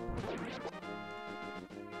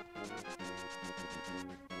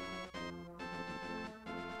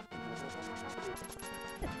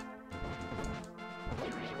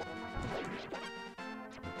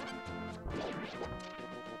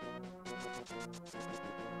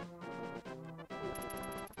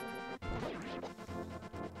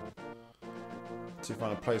 So you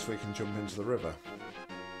find a place where you can jump into the river.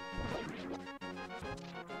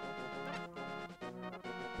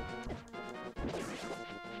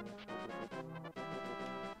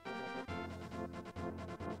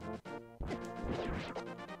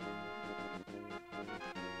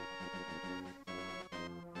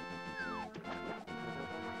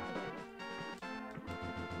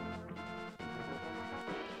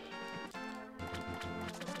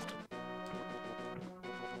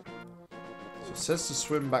 It says to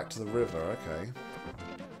swim back to the river, okay.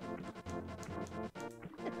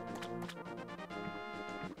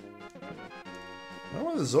 I don't know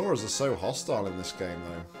why the Zoras are so hostile in this game,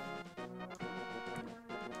 though.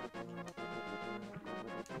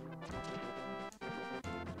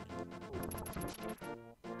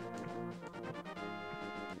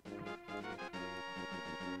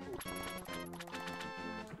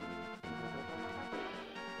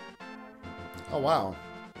 Oh, wow.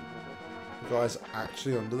 The guy's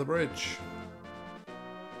actually under the bridge.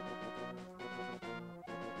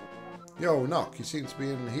 Yo, Nock, you seem to be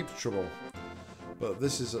in a heap of trouble. But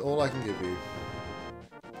this is all I can give you.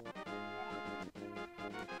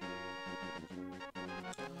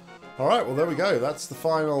 Alright, well there we go. That's the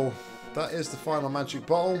final... That is the final magic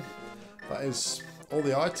bottle. That is all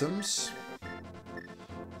the items.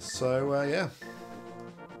 So, yeah.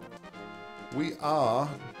 We are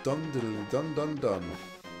done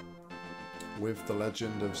with The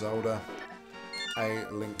Legend of Zelda, A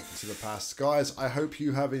Link to the Past. Guys, I hope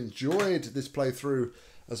you have enjoyed this playthrough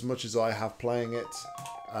as much as I have playing it.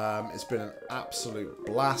 It's been an absolute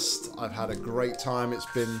blast. I've had a great time. It's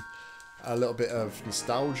been a little bit of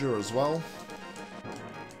nostalgia as well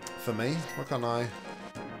for me. What can I...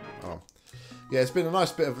 Oh. Yeah, it's been a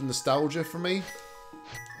nice bit of nostalgia for me.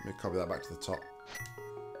 Let me copy that back to the top.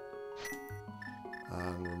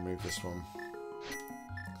 And remove this one.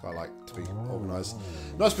 I like to be organised.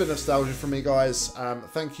 Nice bit of nostalgia for me, guys.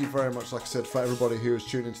 Thank you very much, like I said, for everybody who has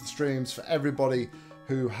tuned into the streams, for everybody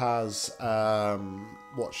who has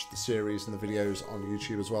watched the series and the videos on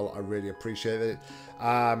YouTube as well. I really appreciate it.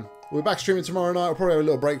 We're back streaming tomorrow night. We'll probably have a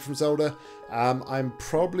little break from Zelda. I'm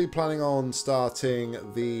probably planning on starting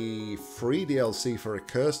the free DLC for A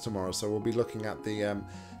Curse tomorrow, so we'll be looking at the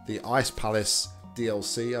Ice Palace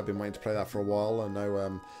DLC. I've been waiting to play that for a while. I know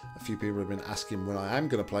a few people have been asking when I am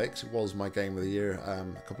going to play it, because it was my game of the year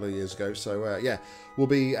a couple of years ago. So yeah, we'll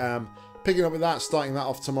be picking up with that, starting that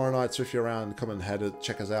off tomorrow night. So if you're around, come and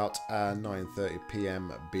check us out at 9:30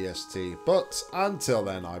 PM BST. But until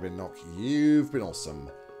then, I've been Nock. You've been awesome.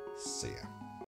 See ya.